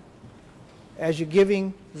Apparemment, as you're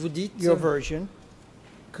giving vous dites your version,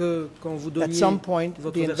 que quand vous at donniez some point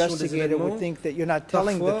votre the version des investigator événements, would think that you're not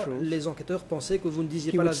telling the parfois truth. les enquêteurs pensaient que vous ne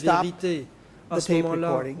disiez He pas la would stop vérité. À the ce tape moment-là,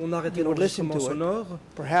 recording. on arrêtait You would listen l'enregistrement to it. sonore,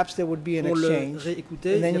 Perhaps there would be an on le exchange,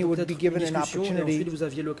 réécoutait, and il then y you a would be peut-être une given an discussion et opportunity ensuite vous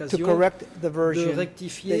aviez to l'occasion correct the de version that you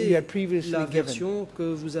rectifier had previously la given. version que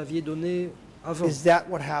vous aviez donnée avant. Is that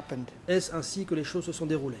what happened? Est-ce ainsi que les choses se sont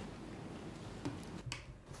déroulées?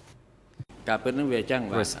 ការពិតនឹងវាអញ្ចឹង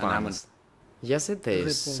បាទអាណាមិន Response. Yes, it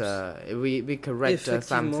is. Réponse. We correct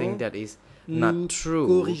something Effectivement, that is not Nous true.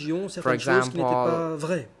 corrigions For certaines choses qui n'étaient example, pas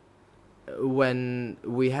vraies. when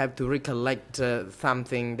we have to recollect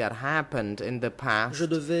something that happened in the past Je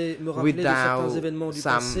devais me rappeler de certains without événements du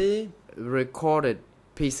some passé recorded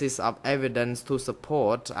pieces of evidence to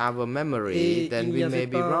support our memory, et then il n'y we avait may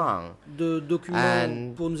be pas wrong. de documents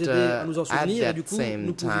And pour nous aider à nous en at souvenir et du that coup same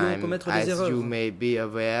nous pouvions time, commettre des as erreurs. you may be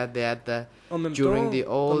aware that En même during temps, the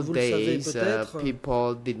comme old vous le savez days, peut-être,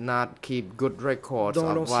 people did not keep good records dans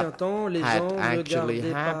of l'ancien what temps, les had gens ne actually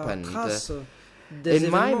gardaient pas happened. trace des In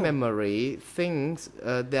my événements. memory, things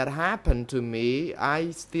that happened to me,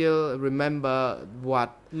 I still remember what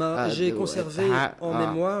J'ai conservé en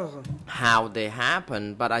mémoire how they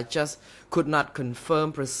happened, but I just could not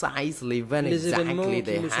confirm precisely when les événements exactly qui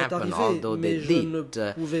they me sont happened, arrivés, although mais they je did. ne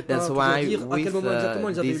pouvais pas That's toujours why dire à quel with moment exactement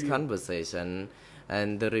ils avaient this eu lieu. conversation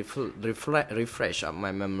and the refresh of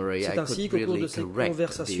my memory, I C'est ainsi could qu'au cours really de ces correct the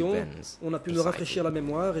conversations, events. on a pu me rafraîchir la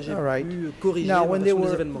mémoire et j'ai All right. pu corriger Now, ma when they version des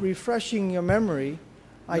were événements. refreshing your memory,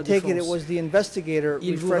 I La take it défense. was the investigator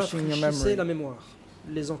Ils vous refreshing your rafraîchissaient memory. la mémoire.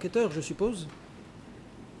 Les enquêteurs, je suppose.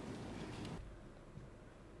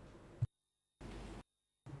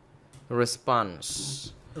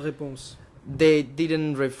 Response. Réponse. They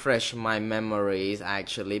didn't refresh my memories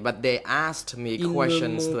actually, but they asked me Ils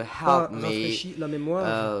questions ne to m'ont help pas me rafraîchi la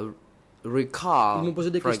mémoire. recall. Ils m'ont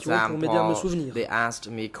posé des For questions pour m'aider à me souvenir. example, they asked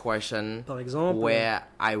me question Par exemple, where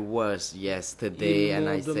I was yesterday, ils and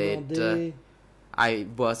m'ont I said demandé I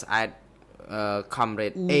was at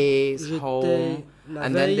comrade où A's j'étais home, la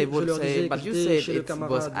and then veille. they Je would leur say, disais que but you j'étais said chez le it was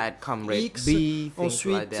camarade at comrade X. B, things like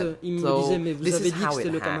Ensuite, that. ils me So disaient, mais vous this avez is dit que how c'était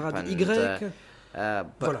it le camarade happened. Y. But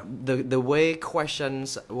Voilà. the way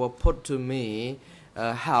questions were put to me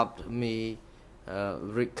helped me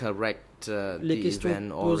recollect Les the questions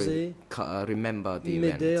event or posées remember the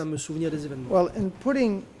m'aidaient à event. me souvenir des événements. Well, in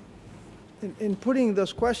putting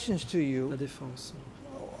those questions to you, La défense.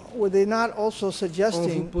 were they not also En vous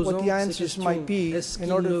suggesting posant what the ces answers questions, might be est-ce in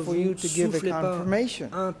qu'ils order ne for you vous to give a soufflaient pas confirmation?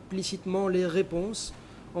 implicitement les réponses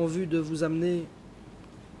en vue de vous amener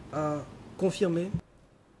à confirmer?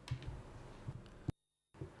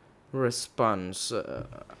 Response.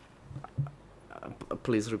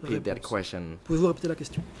 Please repeat that Réponse. question. Pouvez-vous répéter la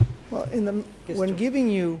question? Well, when Question. giving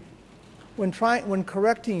you, when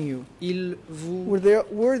correcting you, Ils vous were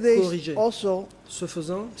they corrigeaient. also Ce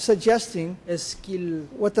faisant, suggesting est-ce qu'ils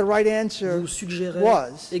what the right answer vous suggéraient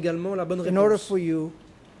was également la bonne in order réponse for you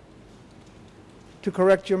to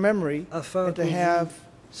correct your memory afin and que to vous have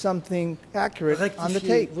something accurate on the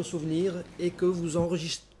rectifiez tape? vos souvenirs et que vous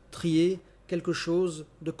enregistriez quelque chose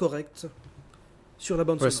de correct sur la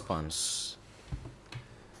bande sonore? Response.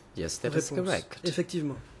 Yes, that is Réponse. correct.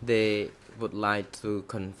 Effectivement. They would like to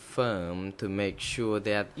confirm to make sure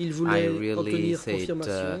that Ils I voulaient really obtenir said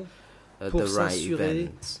confirmation the pour right s'assurer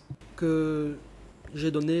events. que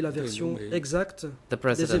j'ai donné la version exacte The des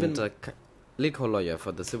president, événements. legal lawyer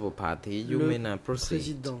for the civil party, you Le may now proceed.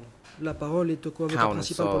 Président, la parole est au coavocat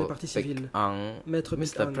principal pour les parties civiles. Maître Mr.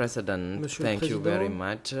 Pic-Ang. President, Monsieur le thank you very Président,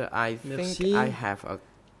 much. I think merci. I have a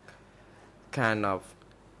kind of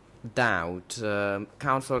doubt.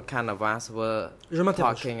 Council Canavas were Je m'interroge.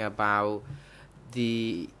 talking about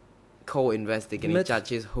the co-investigating Maître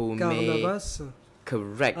judges who may Carnavas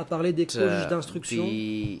correct parlé des juges d'instruction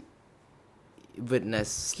the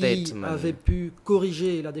witness qui statement. avaient pu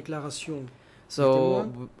corriger la déclaration So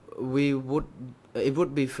it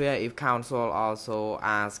would be fair if counsel also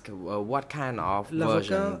ask what kind of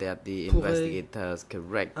version that the investigators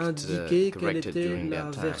indiquer quelle corrected était during la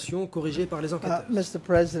that time. version corrigée par les enquêteurs. Mr.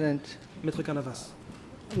 President, Maître Canavas.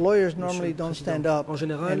 Lawyers normally don't stand up En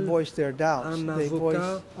général, and voice their doubts. un They voice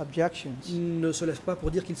avocat objections. ne se lève pas pour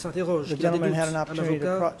dire qu'il s'interroge. The qu'il a des gentleman doutes. had an Un opportunity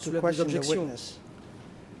avocat to soulève des question the objections. witness.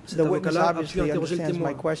 Cet The witness avocat a pu obviously interroger le understands témoin.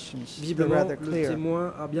 my questions. They're Visiblement, rather le clear.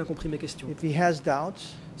 témoin a bien compris mes questions. If he has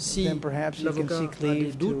doubts, Si then perhaps he can l'avocat seek a des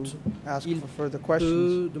leave to doutes, ask il for further peut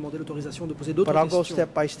questions. demander l'autorisation de poser d'autres But I'll go questions. step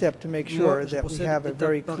by step to make Moi, sure je that we procède have a étape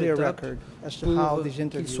very par clear étape record as to pour how these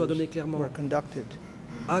qu'il soit donné interviews clairement were conducted.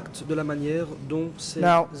 acte de la manière dont ces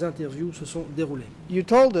Now, interviews se sont déroulées. You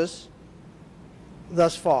told us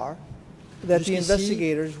thus far that the Jusqu'ici,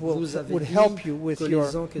 investigators vous avez would dit help you with que your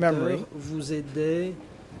les enquêteurs memory. vous aidaient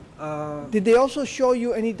à Did they also show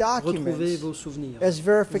you any retrouver documents vos souvenirs. as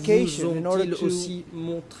verification in Vous order ont-ils aussi to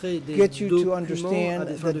montré des get you to documents à understand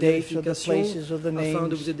des fins the de dates or the vérification places or the afin de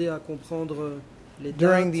names vous aider à comprendre les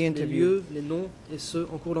during dates, the les interview? lieux, les noms et ceux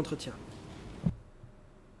en cours d'entretien?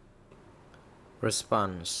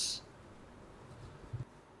 Response: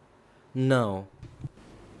 No.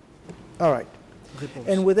 All right. Réponse.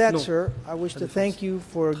 And with that, Non. sir, I wish to thank you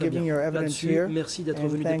for Très giving bien. your evidence Là-dessus, here, merci d'être and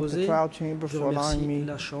venu thank the déposer. trial chamber Je for allowing remercie me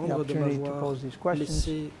la the Chambre de opportunity to m'avoir pose these questions.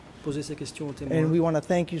 laissé poser ces questions aux témoins. And we want to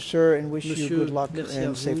thank you, sir, and wish you Monsieur, good luck merci à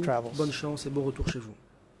and safe vous, travels. bonne chance et bon retour chez vous.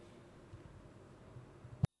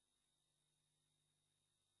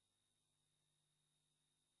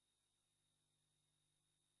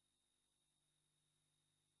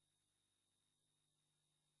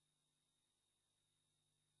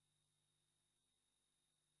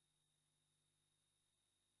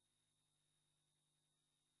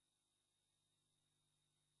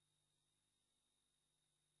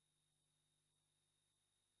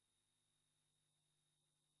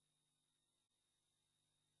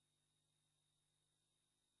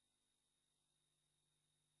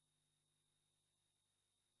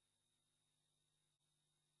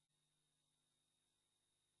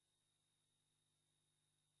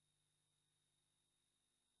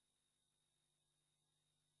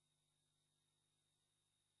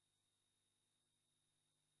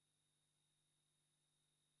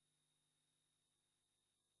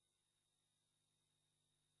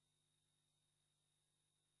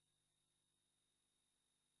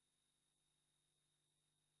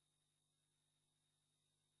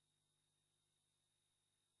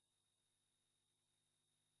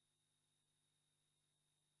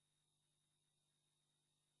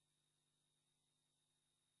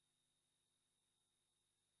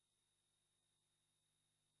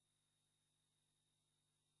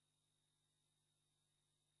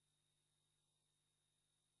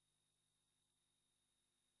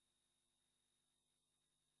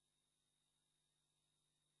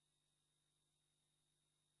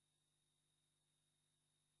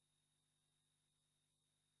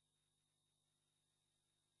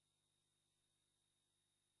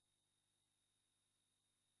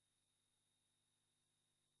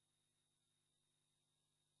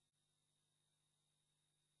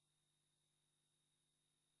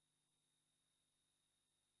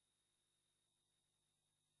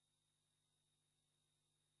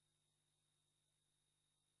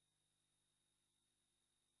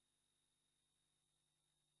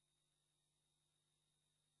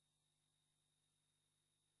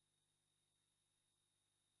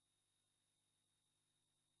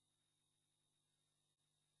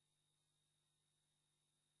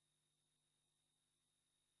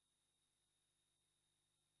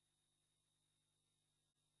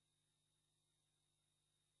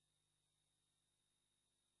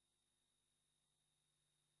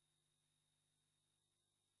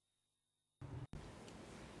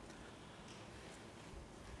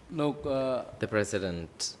 The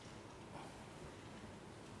President.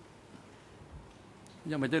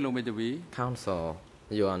 Counsel,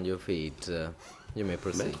 you're on your feet. You may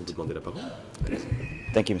proceed.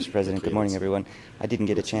 Thank you, Mr. President. Good morning, everyone. I didn't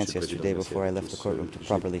get a chance yesterday before I left the courtrum to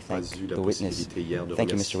properly thank the witness. Thank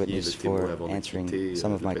you, Mr. Witness, for answering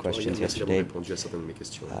some of my questions yesterday.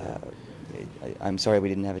 I'm sorry we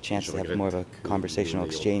didn't have a chance to have more of a conversational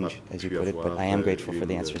exchange, as you put it, but I am grateful for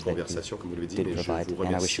the answers that you did provide,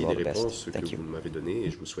 and I wish you all the best. Thank you.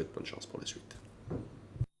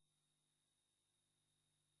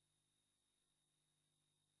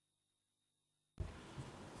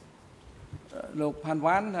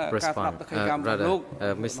 Respond.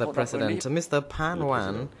 Mr. President, Mr. Phan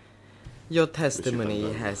Van Your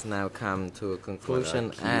testimony has now come to a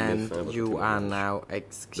conclusion and you are now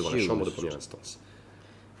excused.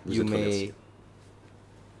 You may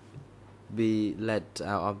be let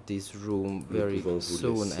out of this room very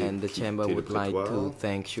soon, and the chamber would like to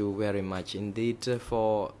thank you very much indeed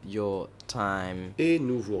for your time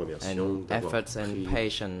and efforts and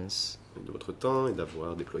patience.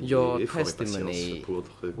 Your testimony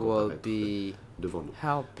will be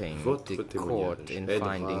helping the court in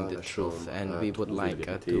finding the truth, and we would like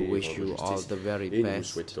to wish you all the very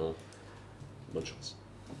best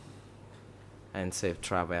and safe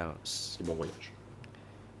travels.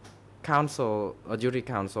 Counsel, jury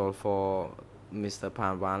counsel for Mr.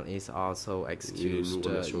 Kham Phan is also excused.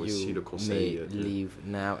 You may leave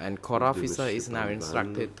now, and court officer is now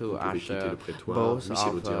instructed to usher both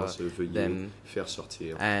of them,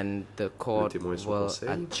 and the court will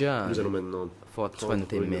adjourn for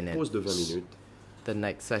 20 minutes. The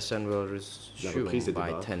next session will resume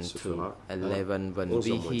by 10 to 11 when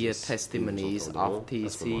we hear testimonies of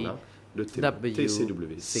TCW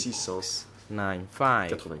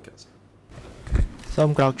 695. សូម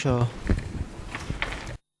ក្រោកឈរ